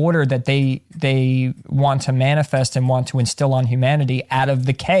gaining the order that they want to manifest and want to instill on humanity out of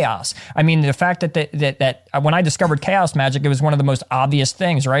the chaos. I mean, the fact that when I discovered chaos magic, it was one of the most obvious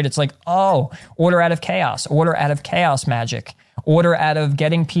things, right? It's like, oh, order out of chaos magic. Order out of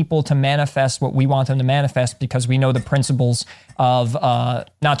getting people to manifest what we want them to manifest because we know the principles of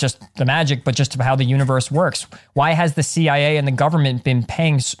not just the magic, but just how the universe works. Why has the CIA and the government been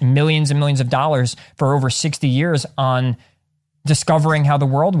paying millions and millions of dollars for over 60 years on discovering how the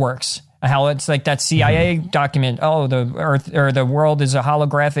world works? How it's like that CIA document. Oh, the Earth or the world is a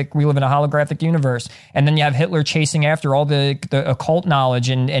holographic. We live in a holographic universe. And then you have Hitler chasing after all the occult knowledge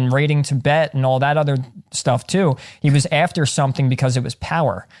and raiding Tibet and all that other stuff too. He was after something because it was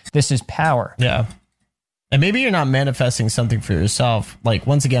power. This is power. Yeah. And maybe you're not manifesting something for yourself. Like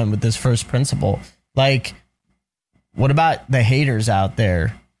once again, with this first principle, like what about the haters out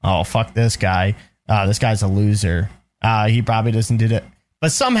there? Oh, fuck this guy. This guy's a loser. He probably doesn't do that.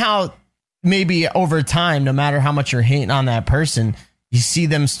 But somehow, maybe over time, no matter how much you're hating on that person, you see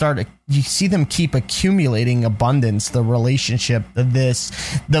them keep accumulating abundance, the relationship,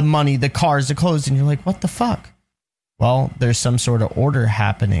 the money, the cars, the clothes, and you're like, what the fuck? Well, there's some sort of order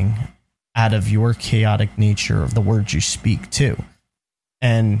happening out of your chaotic nature of the words you speak too.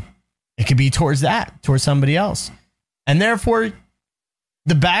 And it could be towards somebody else. And therefore,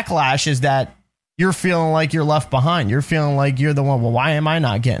 the backlash is that you're feeling like you're left behind. You're feeling like you're the one. Well, why am I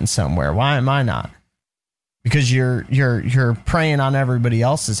not getting somewhere? Why am I not? Because you're preying on everybody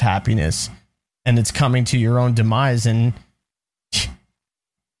else's happiness, and it's coming to your own demise. And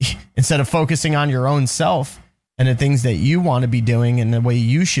instead of focusing on your own self and the things that you want to be doing, and the way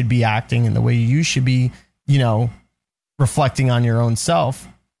you should be acting, and the way you should be, reflecting on your own self,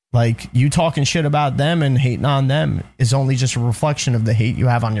 like you talking shit about them and hating on them is only just a reflection of the hate you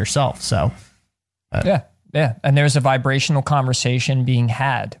have on yourself. So. Yeah. And there's a vibrational conversation being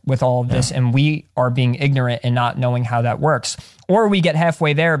had with all of this, and we are being ignorant and not knowing how that works. Or we get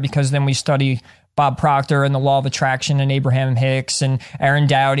halfway there because then we study Bob Proctor and the law of attraction and Abraham Hicks and Aaron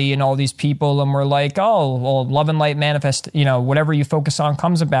Doughty and all these people, and we're like, oh, well, love and light manifest, whatever you focus on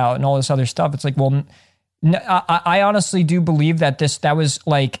comes about and all this other stuff. It's like, well, I honestly do believe that that was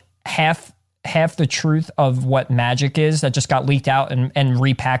like half the truth of what magic is that just got leaked out and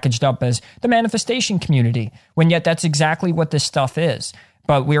repackaged up as the manifestation community, when yet that's exactly what this stuff is.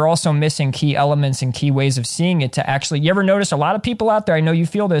 But we're also missing key elements and key ways of seeing it to actually, you ever notice a lot of people out there, I know you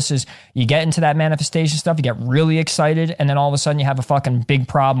feel this, is you get into that manifestation stuff, you get really excited, and then all of a sudden you have a fucking big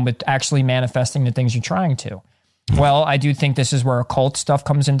problem with actually manifesting the things you're trying to. Well, I do think this is where occult stuff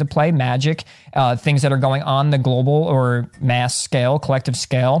comes into play, magic, things that are going on the global or mass scale, collective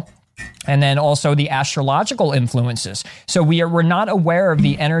scale. And then also the astrological influences. So we're not aware of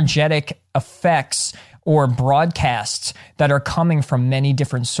the energetic effects or broadcasts that are coming from many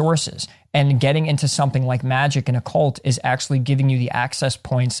different sources. And getting into something like magic and occult is actually giving you the access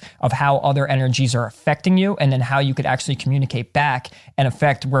points of how other energies are affecting you, and then how you could actually communicate back and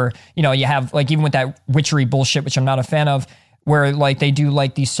affect where, you have, like, even with that witchery bullshit, which I'm not a fan of, where like they do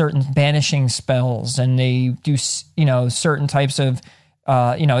like these certain banishing spells, and they do, certain types of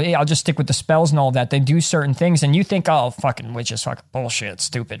I'll just stick with the spells and all that. They do certain things, and you think, oh, fucking witches, fucking bullshit,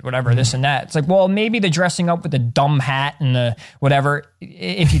 stupid, whatever, this and that. It's like, well, maybe the dressing up with the dumb hat and the whatever,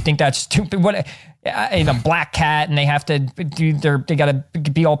 if you think that's stupid, the black cat, and they have to do they got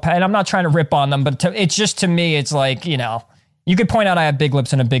to be all, and I'm not trying to rip on them, but it's just, to me, it's like, you could point out I have big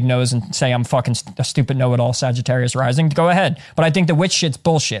lips and a big nose and say I'm fucking a stupid know-it-all Sagittarius rising. Go ahead. But I think the witch shit's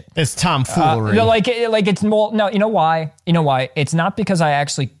bullshit. It's tomfoolery. Like it's more, no, you know why? It's not because I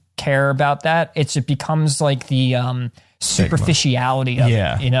actually care about that. It becomes like the superficiality of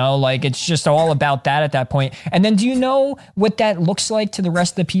it. Like it's just all about that at that point. And then do you know what that looks like to the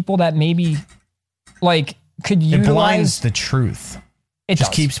rest of the people that maybe like could utilize? It blinds the truth. It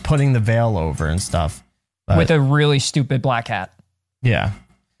just keeps putting the veil over and stuff. with a really stupid black hat. Yeah.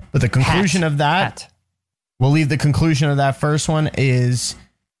 But the conclusion of that, we'll leave the conclusion of that first one is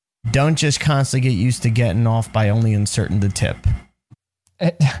don't just constantly get used to getting off by only inserting the tip.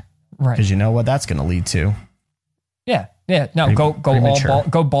 Right. Because you know what that's going to lead to. Yeah. Yeah. No, go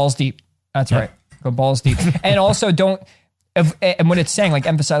balls deep. That's right. Go balls deep. And also don't, and what it's saying, like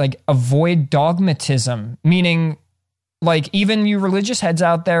emphasize, like avoid dogmatism, meaning like even you religious heads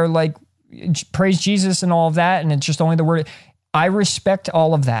out there, like praise Jesus and all of that. And it's just only the word. I respect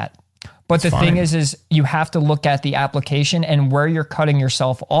all of that. But the thing is you have to look at the application and where you're cutting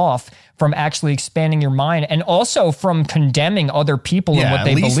yourself off from actually expanding your mind and also from condemning other people and what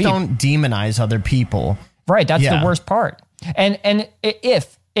they believe. At least don't demonize other people. Right. That's the worst part. And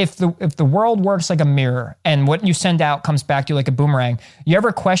if the world works like a mirror and what you send out comes back to you like a boomerang, you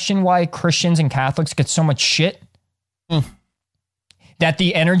ever question why Christians and Catholics get so much shit? That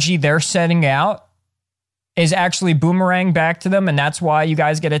the energy they're sending out is actually boomerang back to them, and that's why you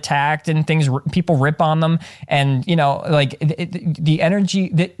guys get attacked and people rip on them. And you know, like the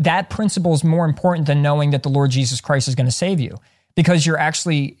energy that principle is more important than knowing that the Lord Jesus Christ is going to save you, because you're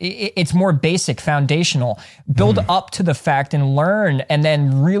actually it's more basic, foundational. Build up to the fact and learn, and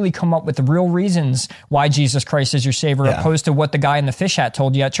then really come up with the real reasons why Jesus Christ is your savior, opposed to what the guy in the fish hat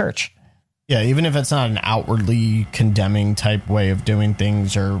told you at church. Yeah, even if it's not an outwardly condemning type way of doing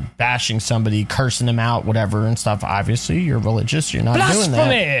things or bashing somebody, cursing them out, whatever and stuff. Obviously, you're religious. You're not doing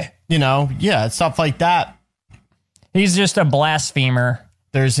that. You know, stuff like that. He's just a blasphemer.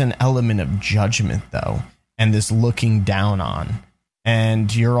 There's an element of judgment, though, and this looking down on.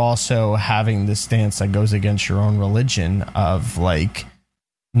 And you're also having this stance that goes against your own religion of, like,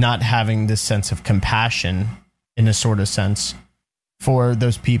 not having this sense of compassion in a sort of sense for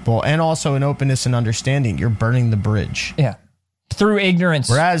those people, and also an openness and understanding. You're burning the bridge. Yeah. Through ignorance.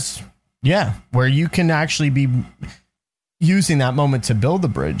 Whereas, where you can actually be using that moment to build the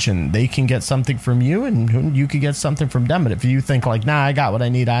bridge, and they can get something from you and you could get something from them. But if you think like, nah, I got what I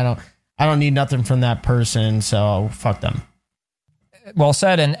need. I don't need nothing from that person. So fuck them. Well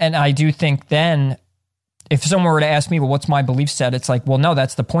said. And I do think then if someone were to ask me, well, what's my belief set? It's like, well, no,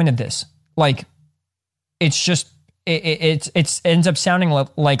 that's the point of this. Like, it's just, it ends up sounding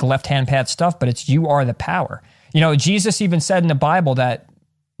like left-hand path stuff, but it's you are the power. You know, Jesus even said in the Bible that,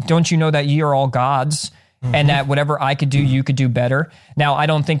 don't you know that ye are all gods, and that whatever I could do, you could do better. Now, I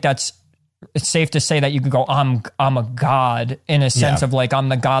don't think it's safe to say that you could go, I'm a god in a sense of like, I'm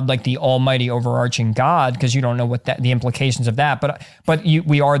the God, like the almighty overarching God, because you don't know what the implications of that. But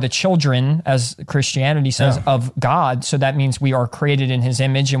we are the children, as Christianity says, of God. So that means we are created in his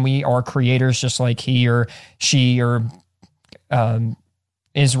image, and we are creators just like he or she or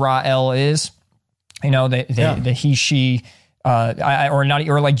Israel is. You know, the he, she, or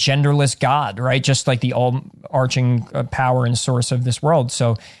like genderless God, right? Just like the all-arching power and source of this world.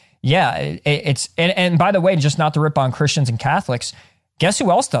 So yeah, it's and by the way, just not to rip on Christians and Catholics, guess who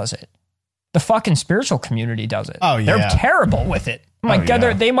else does it? The fucking spiritual community does it. Oh yeah, they're terrible with it. Oh my God,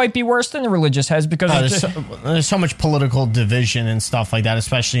 they might be worse than the religious heads because there's so much political division and stuff like that,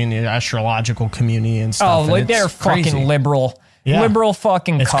 especially in the astrological community and stuff. Oh, like they're fucking liberal. Yeah. Liberal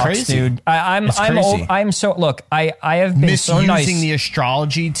fucking cocks, dude. I'm so look. I have been so nice. Misusing the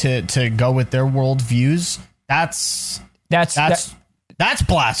astrology to go with their worldviews. That's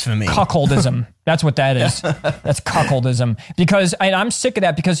blasphemy. Cuckoldism. That's what that is. That's cuckoldism. Because I'm sick of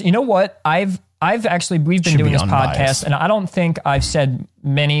that. Because you know what? We've been doing this podcast, and I don't think I've said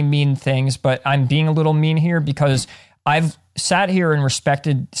many mean things, but I'm being a little mean here because I've sat here and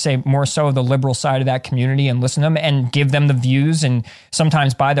respected, say, more so of the liberal side of that community and listen to them and give them the views and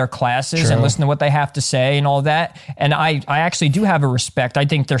sometimes buy their classes and listen to what they have to say and all that. And I actually do have a respect. I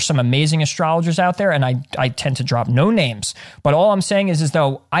think there's some amazing astrologers out there, and I tend to drop no names. But all I'm saying is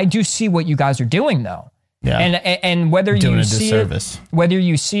though, I do see what you guys are doing though. Yeah. And whether you see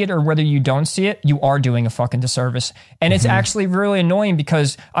it or whether you don't see it, you are doing a fucking disservice. And it's actually really annoying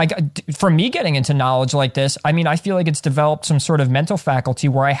because for me getting into knowledge like this, I mean, I feel like it's developed some sort of mental faculty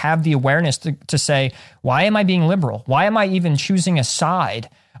where I have the awareness to say, why am I being liberal? Why am I even choosing a side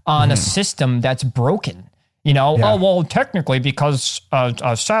on a system that's broken? You know, oh, well, technically, because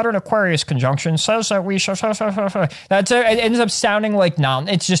a Saturn Aquarius conjunction says that we should. It ends up sounding like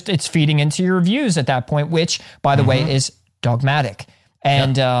it's feeding into your views at that point, which, by the way, is dogmatic.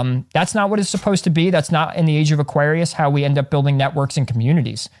 And that's not what it's supposed to be. That's not in the age of Aquarius how we end up building networks and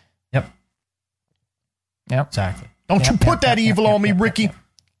communities. Yep. Exactly. Don't you put that evil on me, Ricky.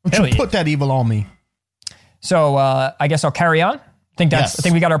 Don't you put that evil on me. So I guess I'll carry on. I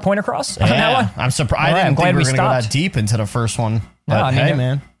think we got our point across on that one. I'm surprised. I didn't think we were going to go that deep into the first one. But hey,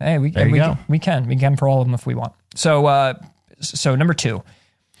 man. Hey, we can for all of them if we want. So number 2,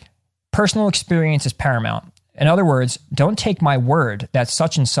 personal experience is paramount. In other words, don't take my word that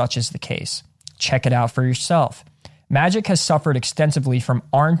such and such is the case. Check it out for yourself. Magick has suffered extensively from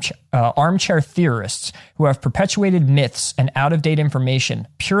armchair theorists who have perpetuated myths and out-of-date information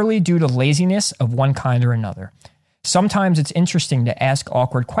purely due to laziness of one kind or another. Sometimes it's interesting to ask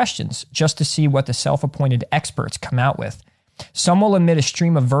awkward questions just to see what the self-appointed experts come out with. Some will emit a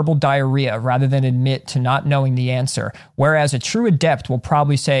stream of verbal diarrhea rather than admit to not knowing the answer, whereas a true adept will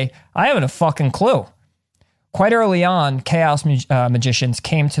probably say, I haven't a fucking clue. Quite early on, chaos magicians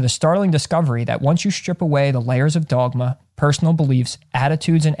came to the startling discovery that once you strip away the layers of dogma, personal beliefs,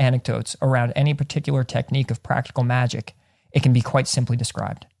 attitudes, and anecdotes around any particular technique of practical magic, it can be quite simply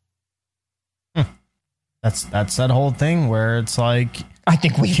described. That's that whole thing where it's like... I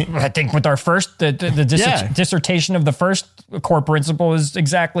think with our first, the dissertation of the first core principle is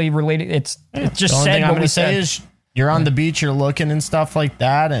exactly related. It's just the only said thing what I'm we going to said. say is you're on the beach, you're looking and stuff like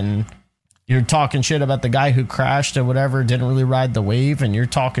that, and... You're talking shit about the guy who crashed or whatever, didn't really ride the wave, and you're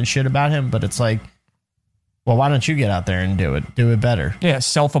talking shit about him, but it's like, well, why don't you get out there and do it? Do it better. Yeah,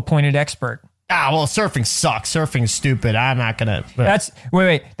 self-appointed expert. Well, surfing sucks. Surfing's stupid. I'm not going to...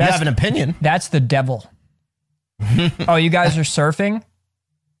 Wait. You have an opinion. That's the devil. Oh, you guys are surfing?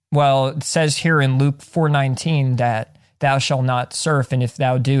 Well, it says here in Luke 4:19 that thou shalt not surf, and if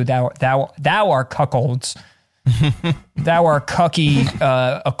thou do, thou are cuckolds. Thou are cucky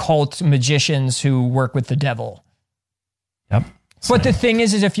occult magicians who work with the devil. Yep. But the thing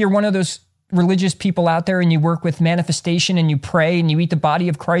is if you're one of those religious people out there and you work with manifestation and you pray and you eat the body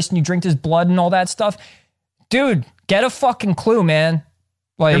of Christ and you drink his blood and all that stuff, dude, get a fucking clue, man.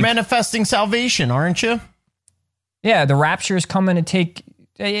 Like, you're manifesting salvation, aren't you? Yeah, the rapture is coming to take...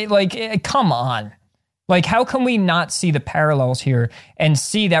 come on. Like, how can we not see the parallels here and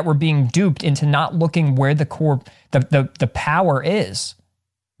see that we're being duped into not looking where the core, the power is?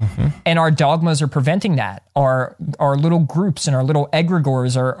 Mm-hmm. And our dogmas are preventing that. Our little groups and our little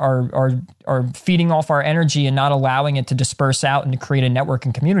egregores are feeding off our energy and not allowing it to disperse out and to create a network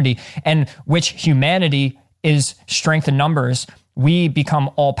and community. And which humanity is strength in numbers. We become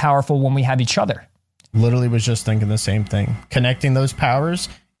all powerful when we have each other. Literally was just thinking the same thing. Connecting those powers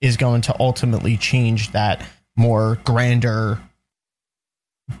is going to ultimately change that more grander,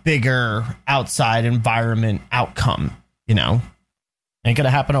 bigger outside environment outcome, you know? Ain't gonna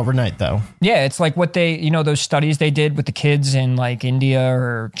happen overnight though. Yeah, it's like what they, those studies they did with the kids in like India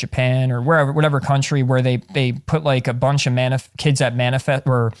or Japan or whatever country where they put like a bunch of kids at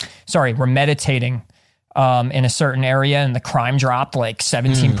were meditating in a certain area and the crime dropped like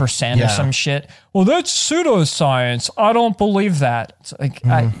 17% or some shit. Well, that's pseudoscience. I don't believe that. It's like,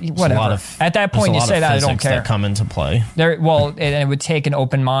 whatever. At that point, you say that, I don't care. That come into play. It would take an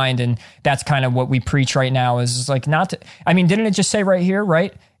open mind, and that's kind of what we preach right now is like not to, I mean, didn't it just say right here,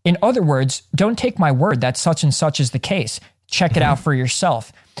 right? In other words, don't take my word that such and such is the case. Check it out for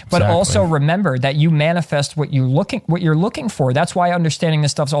yourself. But also remember that you manifest what you're looking for. That's why understanding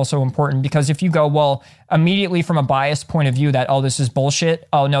this stuff is also important, because if you go, well, immediately from a biased point of view that, oh, this is bullshit.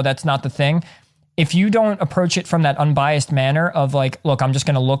 Oh, no, that's not the thing. If you don't approach it from that unbiased manner of like, look, I'm just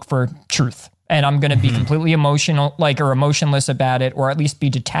going to look for truth and I'm going to be completely emotional, or emotionless about it, or at least be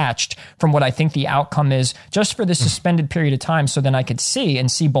detached from what I think the outcome is just for this suspended period of time. So then I could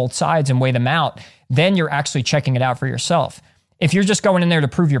see both sides and weigh them out. Then you're actually checking it out for yourself. If you're just going in there to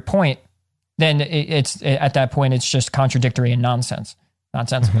prove your point, then at that point, it's just contradictory and nonsensical.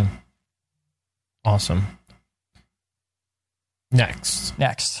 Awesome. Next.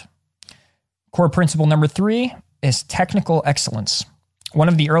 Core principle number 3 is technical excellence. One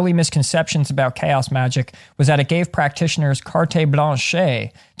of the early misconceptions about chaos magic was that it gave practitioners carte blanche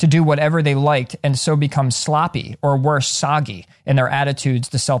to do whatever they liked and so become sloppy or worse, soggy in their attitudes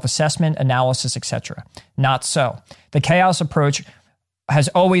to self-assessment, analysis, etc. Not so. The chaos approach has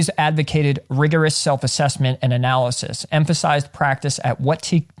always advocated rigorous self-assessment and analysis, emphasized practice at what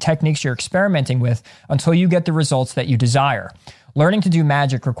techniques you're experimenting with until you get the results that you desire. Learning to do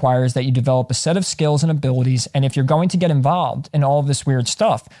magic requires that you develop a set of skills and abilities, and if you're going to get involved in all of this weird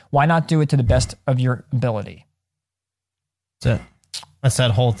stuff, why not do it to the best of your ability? That's it. That's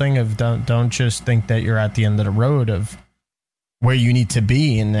that whole thing of don't just think that you're at the end of the road of where you need to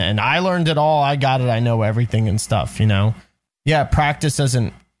be. And I learned it all. I got it. I know everything and stuff, Yeah, practice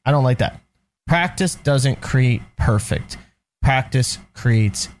doesn't, I don't like that. Practice doesn't create perfect. Practice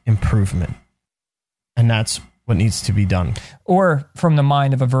creates improvement. And that's what needs to be done. Or from the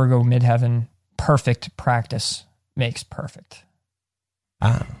mind of a Virgo midheaven, perfect practice makes perfect.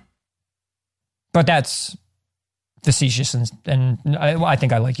 But that's facetious, and I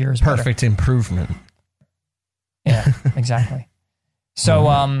think I like yours better. Perfect improvement. Yeah, exactly. So,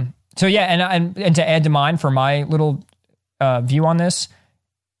 yeah, and to add to mine for my little view on this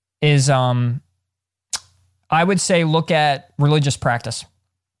is, I would say look at religious practice.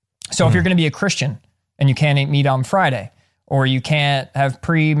 So if you're going to be a Christian and you can't eat meat on Friday, or you can't have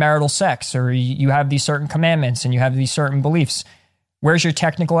premarital sex, or you have these certain commandments and you have these certain beliefs, where's your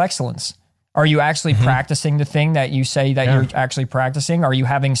technical excellence? Are you actually practicing the thing that you say that you're actually practicing? Are you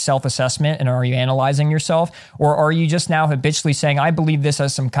having self-assessment and are you analyzing yourself? Or are you just now habitually saying, I believe this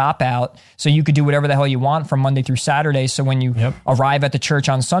as some cop-out, so you could do whatever the hell you want from Monday through Saturday, so when you arrive at the church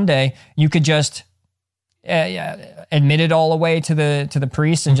on Sunday, you could just admit it all away to the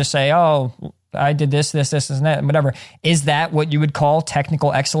priest and just say, oh, I did this, and that, whatever. Is that what you would call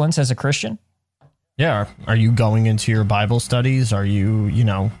technical excellence as a Christian? Yeah. Are you going into your Bible studies? Are you,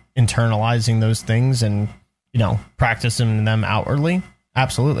 internalizing those things and, practicing them outwardly?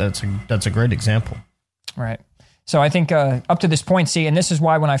 Absolutely. That's a great example. Right. So I think up to this point, and this is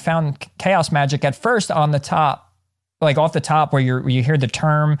why when I found Chaos Magic at first on the top, like off the top where you hear the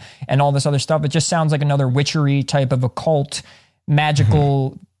term and all this other stuff, it just sounds like another witchery type of occult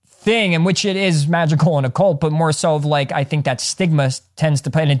magical thing, in which it is magical and occult, but more so of like, I think that stigma tends to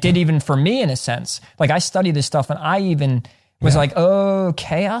play, and it did even for me in a sense. Like I study this stuff and I even was like, oh,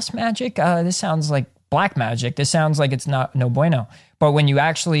 chaos magic? This sounds like black magic. This sounds like it's no bueno. But when you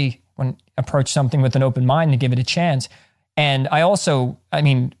actually approach something with an open mind and give it a chance, and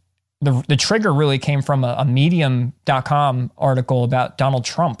the trigger really came from a medium.com article about Donald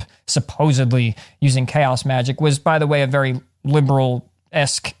Trump supposedly using chaos magic, was, by the way, a very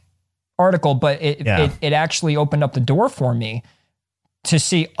liberal-esque article, but it actually opened up the door for me to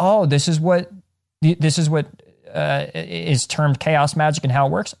see, oh, this is what is termed chaos magic and how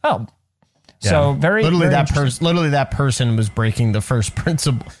it works. Oh, so very literally that person was breaking the first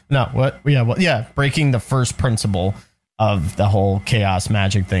principle. No, what? Yeah, breaking the first principle of the whole chaos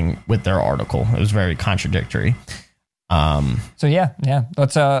magic thing with their article. It was very contradictory. So yeah.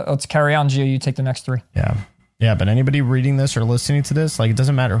 Let's carry on, Gio. You take the next three. Yeah. But anybody reading this or listening to this, like, it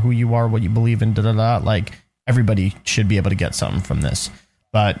doesn't matter who you are, what you believe in, like everybody should be able to get something from this.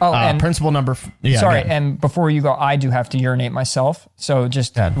 But principle number... and before you go, I do have to urinate myself. So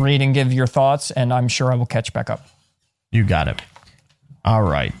just read and give your thoughts, and I'm sure I will catch back up. You got it. All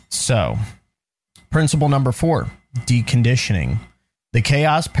right. So, principle number 4, deconditioning. The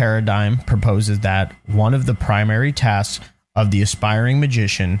chaos paradigm proposes that one of the primary tasks of the aspiring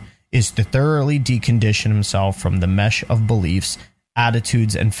magician is to thoroughly decondition himself from the mesh of beliefs,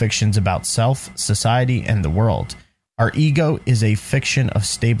 attitudes, and fictions about self, society, and the world. Our ego is a fiction of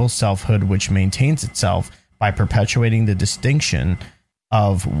stable selfhood which maintains itself by perpetuating the distinction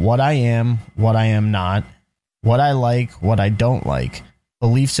of what I am not, what I like, what I don't like,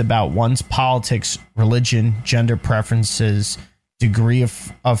 beliefs about one's politics, religion, gender preferences, degree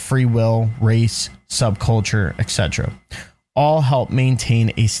of free will, race, subculture, etc. All help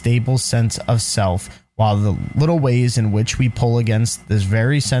maintain a stable sense of self, while the little ways in which we pull against this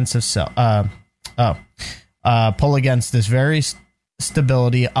very sense of self,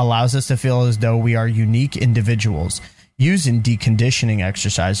 stability allows us to feel as though we are unique individuals. Using deconditioning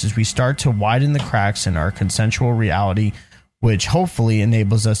exercises, we start to widen the cracks in our consensual reality, which hopefully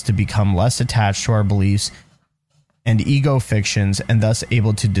enables us to become less attached to our beliefs and ego fictions, and thus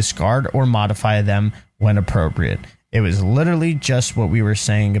able to discard or modify them when appropriate. It was literally just what we were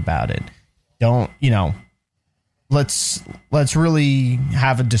saying about it. Let's really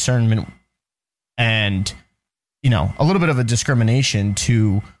have a discernment and, a little bit of a discrimination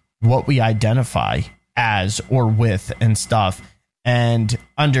to what we identify as or with and stuff, and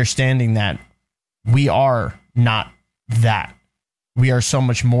understanding that we are not that. We are so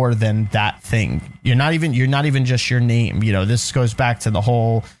much more than that thing. You're not even just your name. This goes back to the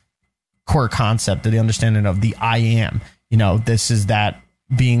whole core concept of the understanding of the I am. This is that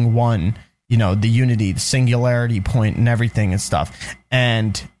being one, the unity, the singularity point and everything and stuff.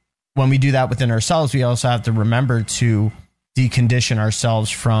 And when we do that within ourselves, we also have to remember to decondition ourselves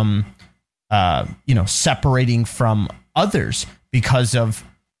from, separating from others because of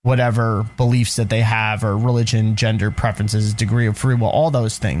whatever beliefs that they have, or religion, gender preferences, degree of free will, all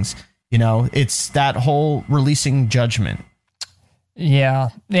those things. It's that whole releasing judgment. Yeah.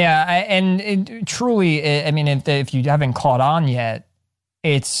 Truly, if you haven't caught on yet,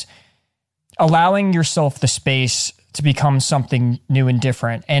 it's allowing yourself the space to become something new and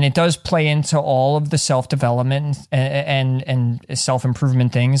different. And it does play into all of the self-development and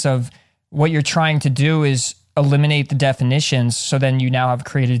self-improvement things of what you're trying to do is eliminate the definitions. So then you now have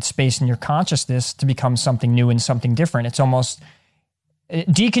created space in your consciousness to become something new and something different. It's almost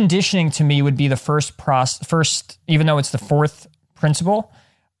deconditioning to me would be the first, even though it's the fourth principle.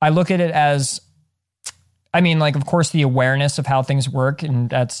 I look at it as, I mean, like, of course, the awareness of how things work, and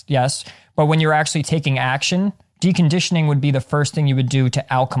that's yes. But when you're actually taking action, deconditioning would be the first thing you would do to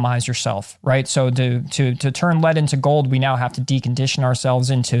alchemize yourself, right? So to turn lead into gold, we now have to decondition ourselves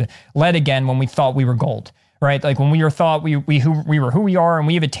into lead again when we thought we were gold, right? Like when we thought we were who we are and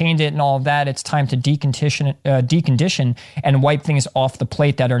we've attained it and all of that, it's time to decondition and wipe things off the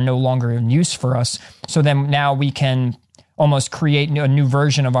plate that are no longer in use for us. So then now we can almost create a new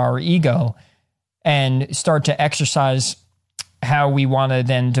version of our ego and start to exercise how we want to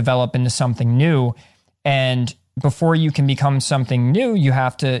then develop into something new. And before you can become something new, you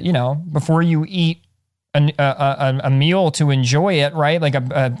have to, before you eat a meal to enjoy it, right? Like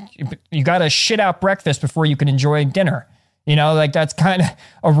you got to shit out breakfast before you can enjoy dinner. Like that's kind of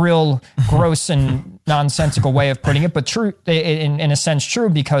a real gross and nonsensical way of putting it, but true, in a sense true,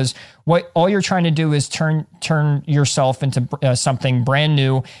 because what all you're trying to do is turn yourself into something brand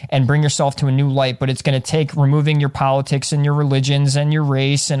new and bring yourself to a new light. But it's going to take removing your politics and your religions and your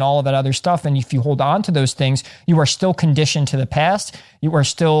race and all of that other stuff. And if you hold on to those things, you are still conditioned to the past. You are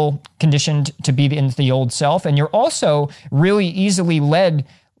still conditioned to be into the old self. And you're also really easily led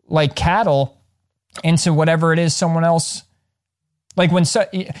like cattle into whatever it is someone else. Like when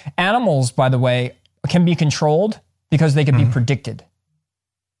animals, by the way, can be controlled because they can be predicted.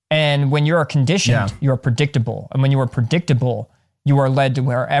 And when you're conditioned, you are predictable. And when you are predictable, you are led to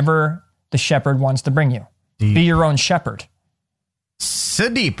wherever the shepherd wants to bring you. Deep. Be your own shepherd. So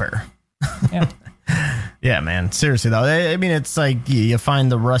deeper. Yeah. Yeah, man. Seriously, though. I mean, it's like you find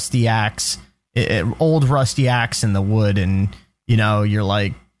the rusty axe, old rusty axe in the wood, and, you're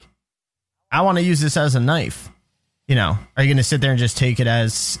like, I want to use this as a knife. Are you going to sit there and just take it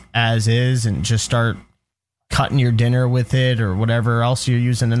as is and just start cutting your dinner with it or whatever else you're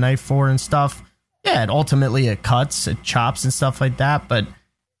using the knife for and stuff? Yeah, ultimately it cuts, it chops and stuff like that, but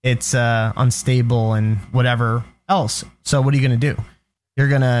it's unstable and whatever else. So what are you going to do? You're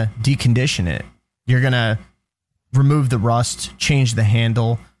going to decondition it. You're going to remove the rust, change the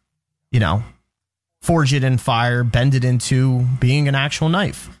handle, forge it in fire, bend it into being an actual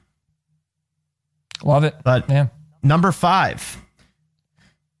knife. Love it. But yeah. Number 5,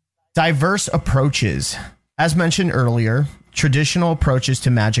 diverse approaches. As mentioned earlier, traditional approaches to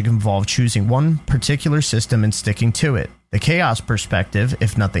magic involve choosing one particular system and sticking to it. The chaos perspective,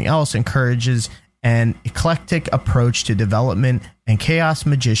 if nothing else, encourages an eclectic approach to development, and chaos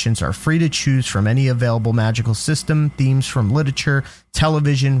magicians are free to choose from any available magical system, themes from literature,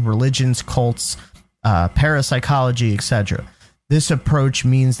 television, religions, cults, parapsychology, etc. This approach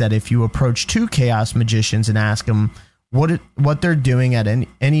means that if you approach 2 chaos magicians and ask them what they're doing at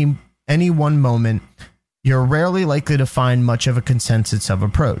any one moment, you're rarely likely to find much of a consensus of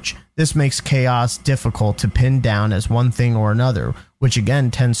approach. This makes chaos difficult to pin down as one thing or another, which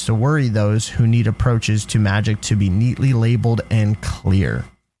again tends to worry those who need approaches to magic to be neatly labeled and clear.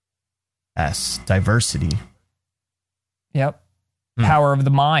 S, diversity. Yep. Power of the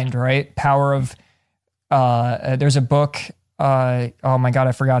mind, right? Power of, there's a book, oh my God,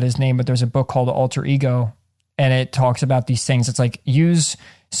 I forgot his name, but there's a book called Alter Ego, and it talks about these things. It's like use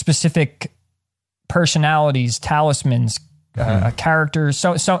specific personalities, talismans, characters,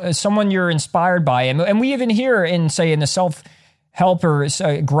 so someone you're inspired by. And we even hear in the self-help or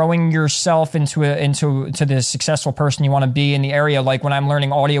growing yourself into the successful person you want to be in the area. Like when I'm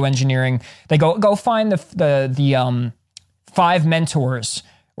learning audio engineering, they go find the 5 mentors,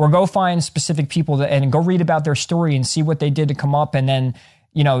 or go find specific people and go read about their story and see what they did to come up. And then,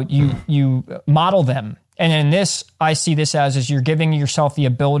 you model them. And in this, I see this as you're giving yourself the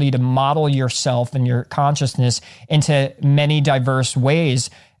ability to model yourself and your consciousness into many diverse ways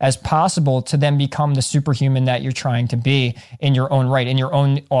as possible to then become the superhuman that you're trying to be in your own right, in your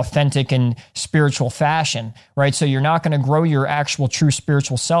own authentic and spiritual fashion, right? So you're not going to grow your actual true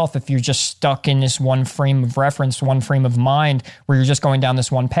spiritual self if you're just stuck in this one frame of reference, one frame of mind where you're just going down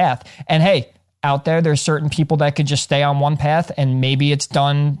this one path. And hey, out there's certain people that could just stay on one path and maybe it's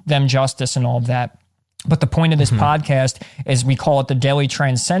done them justice and all of that. But the point of this podcast is we call it the daily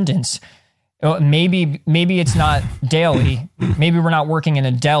transcendence. Maybe it's not daily. Maybe we're not working in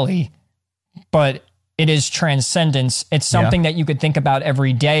a deli, but it is transcendence. It's something that you could think about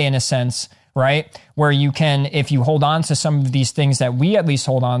every day in a sense, right? Where you can, if you hold on to some of these things that we at least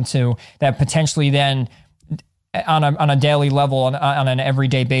hold on to, that potentially then on a daily level, on an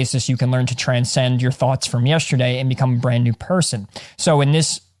everyday basis, you can learn to transcend your thoughts from yesterday and become a brand new person. So in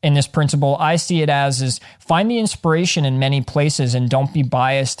this in this principle, I see it as is find the inspiration in many places and don't be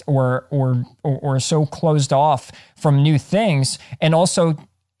biased or so closed off from new things. And also,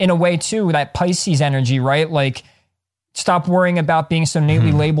 in a way too, that Pisces energy, right? Like, stop worrying about being so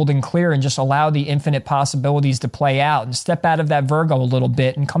neatly labeled and clear and just allow the infinite possibilities to play out, and step out of that Virgo a little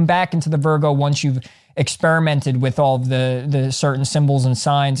bit and come back into the Virgo once you've experimented with all of the certain symbols and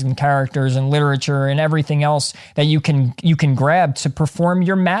signs and characters and literature and everything else that you can grab to perform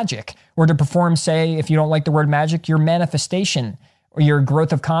your magic, or to perform, say, if you don't like the word magic, your manifestation or your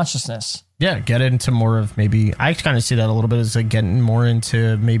growth of consciousness. Yeah, get into more of, maybe, I kind of see that a little bit as like getting more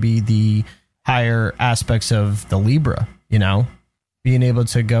into maybe the higher aspects of the Libra, you know, being able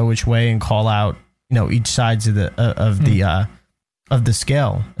to go which way and call out, you know, each sides of the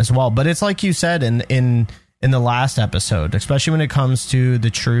scale as well. But it's like you said in the last episode, especially when it comes to the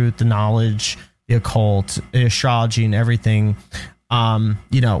truth, the knowledge, the occult, the astrology, and everything.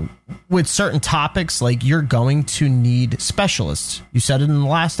 You know, with certain topics, like, you're going to need specialists. You said it in the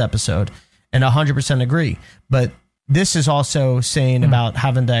last episode, and 100% agree. But this is also saying about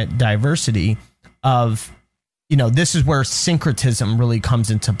having that diversity of, you know, this is where syncretism really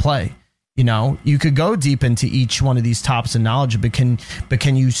comes into play. You know, you could go deep into each one of these topics of knowledge, but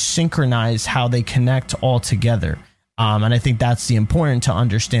can you synchronize how they connect all together? And I think that's the important to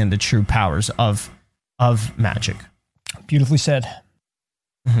understand the true powers of magic. Beautifully said.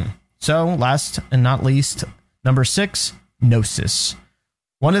 So last and not least, number 6, gnosis.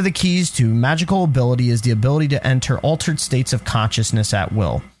 One of the keys to magical ability is the ability to enter altered states of consciousness at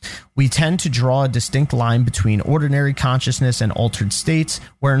will. We tend to draw a distinct line between ordinary consciousness and altered states,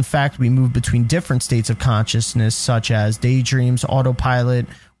 where in fact we move between different states of consciousness, such as daydreams, autopilot,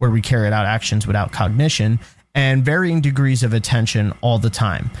 where we carry out actions without cognition, and varying degrees of attention all the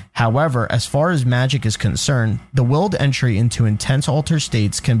time. However, as far as magic is concerned, the willed entry into intense altered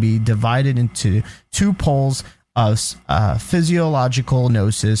states can be divided into two poles of physiological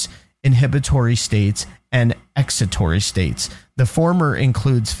gnosis, inhibitory states, and excitatory states. The former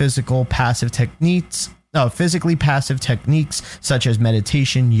includes physically passive techniques such as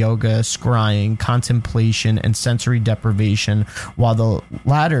meditation, yoga, scrying, contemplation, and sensory deprivation, while the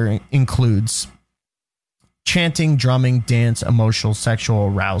latter includes chanting, drumming, dance, emotional, sexual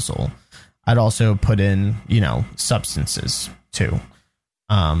arousal. I'd also put in, you know, substances too.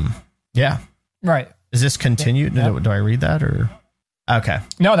 Yeah. Right. Is this continued? Yeah. Do I read that or? Okay.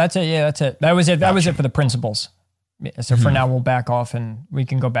 No, that's it. Yeah, that's it. That was it. That was it for the principles. So for now, we'll back off and we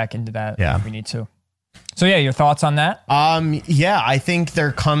can go back into that if we need to. So yeah, your thoughts on that? Yeah, I think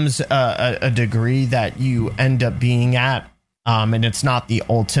there comes a degree that you end up being at, and it's not the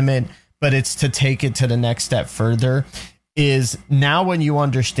ultimate, but it's to take it to the next step further, is now when you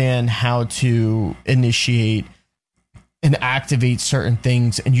understand how to initiate and activate certain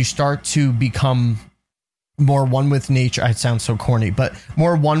things and you start to become more one with nature. I sound so corny, but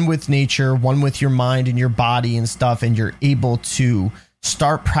more one with nature, one with your mind and your body and stuff. And you're able to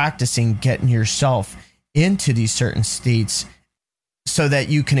start practicing getting yourself into these certain states so that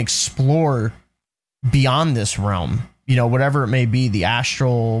you can explore beyond this realm, you know, whatever it may be, the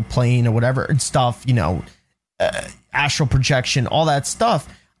astral plane or whatever and stuff, you know, astral projection, all that stuff.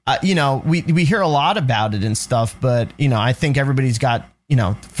 You know, we hear a lot about it and stuff, but, you know, I think everybody's got, you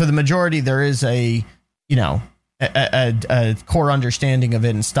know, for the majority, there is a, you know, a core understanding of it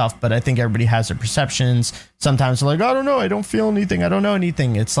and stuff, but I think everybody has their perceptions. Sometimes they're like, I don't know, I don't feel anything, I don't know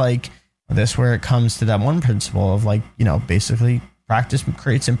anything. It's like this where it comes to that one principle of like, you know, basically practice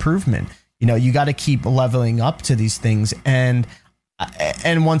creates improvement. You know, you got to keep leveling up to these things. And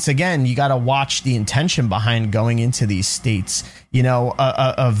once again, you got to watch the intention behind going into these states, you know,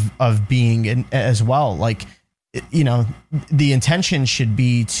 of being in, as well. Like, you know, the intention should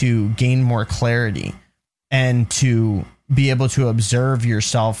be to gain more clarity and to be able to observe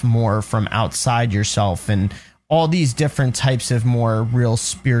yourself more from outside yourself and all these different types of more real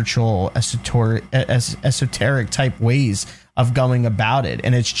spiritual, esoteric type ways of going about it.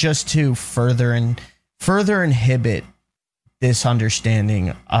 And it's just to further inhibit this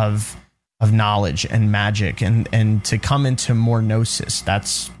understanding of knowledge and magic and to come into more gnosis.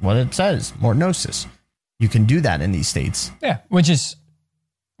 That's what it says, more gnosis. You can do that in these states. Yeah, which is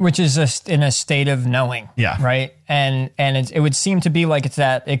in a state of knowing. Yeah. Right. And it would seem to be like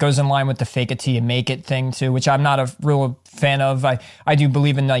it goes in line with the fake it till you make it thing too, which I'm not a real fan of. I do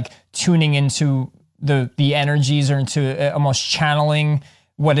believe in like tuning into the energies or into almost channeling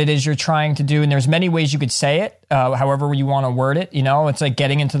what it is you're trying to do. And there's many ways you could say it, however you want to word it. You know, it's like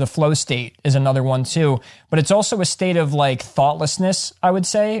getting into the flow state is another one too. But it's also a state of like thoughtlessness, I would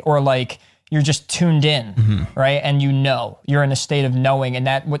say, or like, you're just tuned in, right? And you're in a state of knowing, and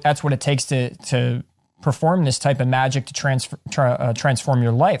that's what it takes to perform this type of magic to transform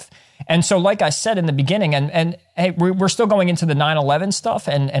your life. And so, like I said in the beginning, and hey, we're still going into the 9/11 stuff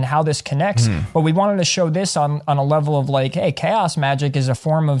and how this connects, but we wanted to show this on a level of like, hey, chaos magic is a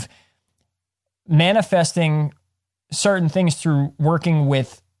form of manifesting certain things through working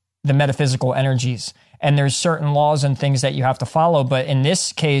with the metaphysical energies. And there's certain laws and things that you have to follow. But in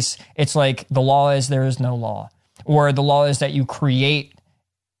this case, it's like the law is there is no law, or the law is that you create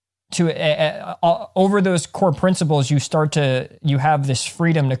over those core principles. You have this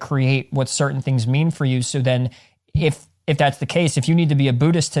freedom to create what certain things mean for you. So then if that's the case, if you need to be a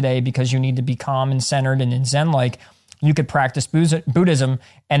Buddhist today because you need to be calm and centered and in Zen-like, you could practice Buddhism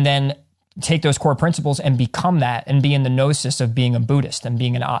and then take those core principles and become that and be in the gnosis of being a Buddhist and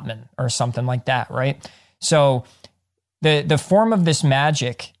being an Atman or something like that, right? So the form of this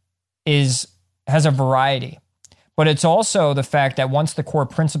magic has a variety, but it's also the fact that once the core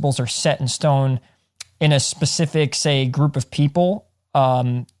principles are set in stone in a specific, say, group of people,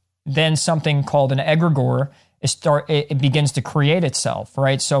 then something called an egregore it begins to create itself,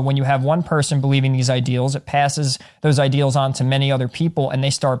 right? So when you have one person believing these ideals, it passes those ideals on to many other people and they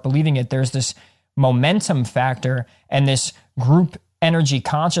start believing it. There's this momentum factor and this group energy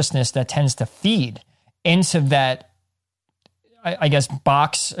consciousness that tends to feed into that, I guess,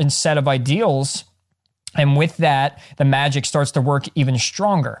 box and set of ideals. And with that, the magic starts to work even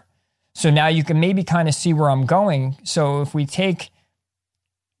stronger. So now you can maybe kind of see where I'm going. So if we take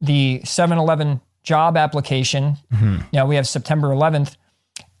the 7-Eleven job application, we have September 11th,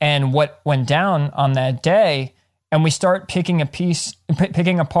 and what went down on that day, and we start picking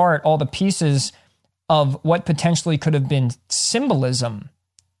apart all the pieces of what potentially could have been symbolism.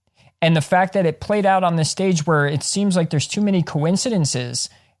 And the fact that it played out on this stage where it seems like there's too many coincidences,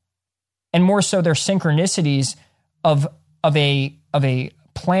 and more so there's synchronicities of a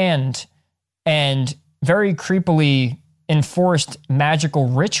planned and very creepily enforced magical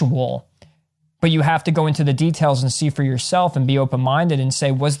ritual. But you have to go into the details and see for yourself and be open-minded and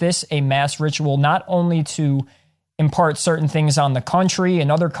say, was this a mass ritual not only to impart certain things on the country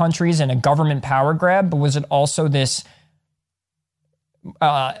and other countries and a government power grab, but was it also this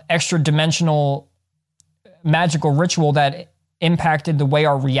extra-dimensional magical ritual that impacted the way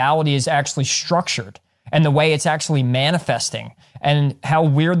our reality is actually structured and the way it's actually manifesting and how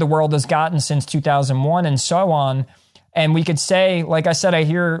weird the world has gotten since 2001 and so on. And we could say, like I said, I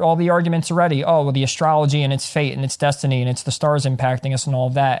hear all the arguments already. Oh, well, the astrology and its fate and its destiny and it's the stars impacting us and all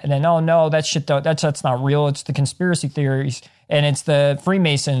of that. And then, oh no, that shit, that's not real. It's the conspiracy theories and it's the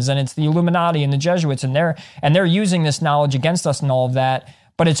Freemasons and it's the Illuminati and the Jesuits and they're using this knowledge against us and all of that.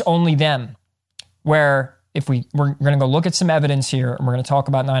 But it's only them. Where if we're going to go look at some evidence here and we're going to talk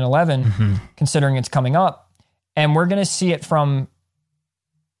about 9/11, considering it's coming up, and we're going to see it from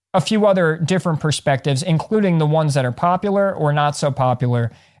a few other different perspectives, including the ones that are popular or not so popular,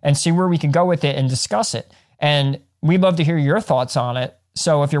 and see where we can go with it and discuss it. And we'd love to hear your thoughts on it.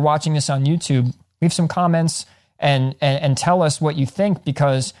 So if you're watching this on YouTube, leave some comments and tell us what you think,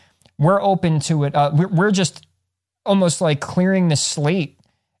 because we're open to it. We're just almost like clearing the slate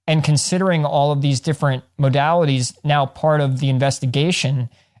and considering all of these different modalities now part of the investigation.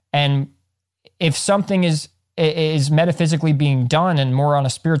 And if something is metaphysically being done and more on a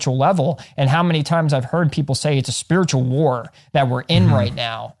spiritual level, and how many times I've heard people say it's a spiritual war that we're in right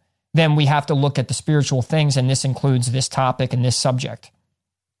now, then we have to look at the spiritual things, and this includes this topic and this subject.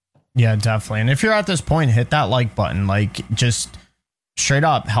 Yeah, definitely. And if you're at this point, hit that like button, like just straight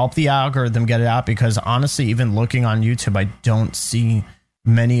up help the algorithm get it out, because honestly, even looking on YouTube, I don't see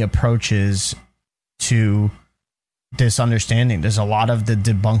many approaches to this understanding. There's a lot of the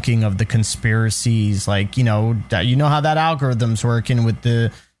debunking of the conspiracies, like, how that algorithm's working with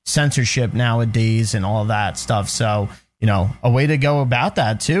the censorship nowadays and all that stuff. So, a way to go about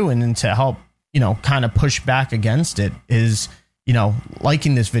that too, and then to help, kind of push back against it is,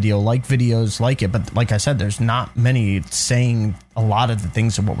 liking this video, like videos like it. But like I said, there's not many saying a lot of the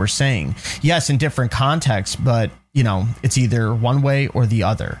things of what we're saying. Yes, in different contexts, but, it's either one way or the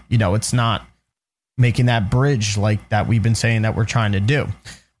other. It's not making that bridge like that we've been saying that we're trying to do.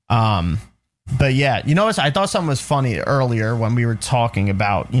 But yeah, I thought something was funny earlier when we were talking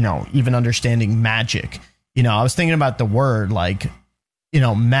about, even understanding magic. I was thinking about the word like,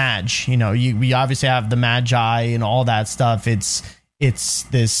 mag, we obviously have the magi and all that stuff. It's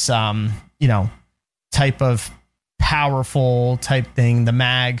this, type of powerful type thing, the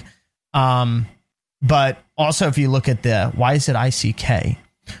mag. But also if you look at why is it ICK?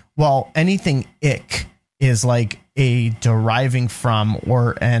 Well, anything ick is like a deriving from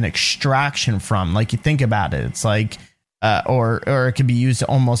or an extraction from. Like, you think about it, it's like, or it could be used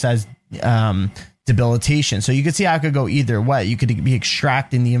almost as debilitation. So you could see how it could go either way. You could be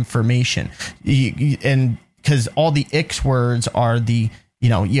extracting the information, and because all the icks words are the, you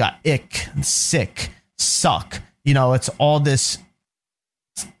got ick, sick, suck. It's all this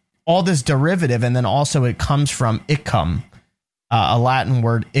derivative, and then also it comes from icum, a Latin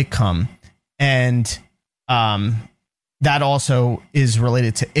word icum, and that also is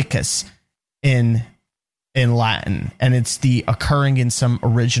related to icus in Latin, and it's the occurring in some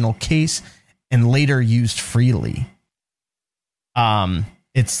original case and later used freely.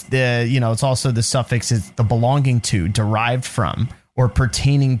 It's the, it's also the suffix is the belonging to, derived from, or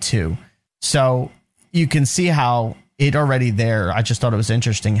pertaining to. So you can see how it already there. I just thought it was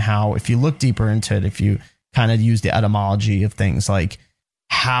interesting how, if you look deeper into it, if you kind of use the etymology of things, like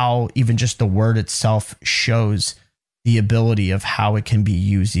how even just the word itself shows the ability of how it can be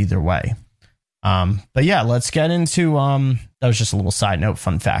used either way. But yeah, let's get into, that was just a little side note,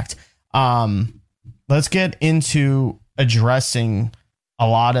 fun fact. Let's get into addressing a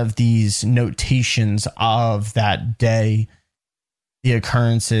lot of these notations of that day, the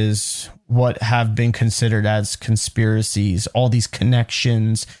occurrences, what have been considered as conspiracies, all these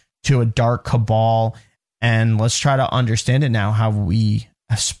connections to a dark cabal. And let's try to understand it now, how we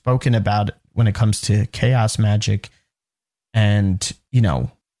have spoken about it when it comes to chaos magic, and,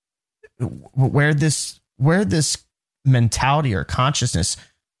 where this mentality or consciousness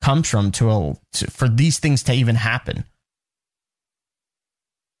comes from for these things to even happen.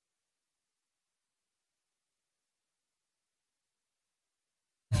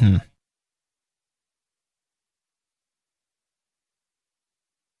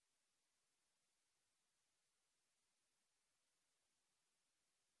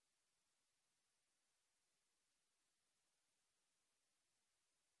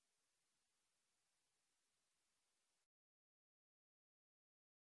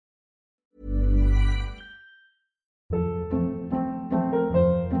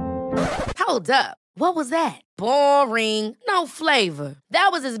 Hold up. What was that? Boring. No flavor. That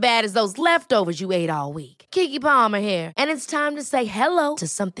was as bad as those leftovers you ate all week. Keke Palmer here, and it's time to say hello to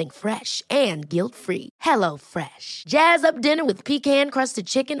something fresh and guilt-free. Hello Fresh. Jazz up dinner with pecan-crusted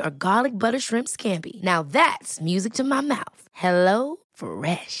chicken or garlic butter shrimp scampi. Now that's music to my mouth. Hello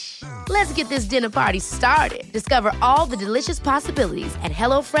Fresh. Let's get this dinner party started. Discover all the delicious possibilities at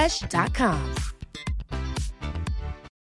hellofresh.com.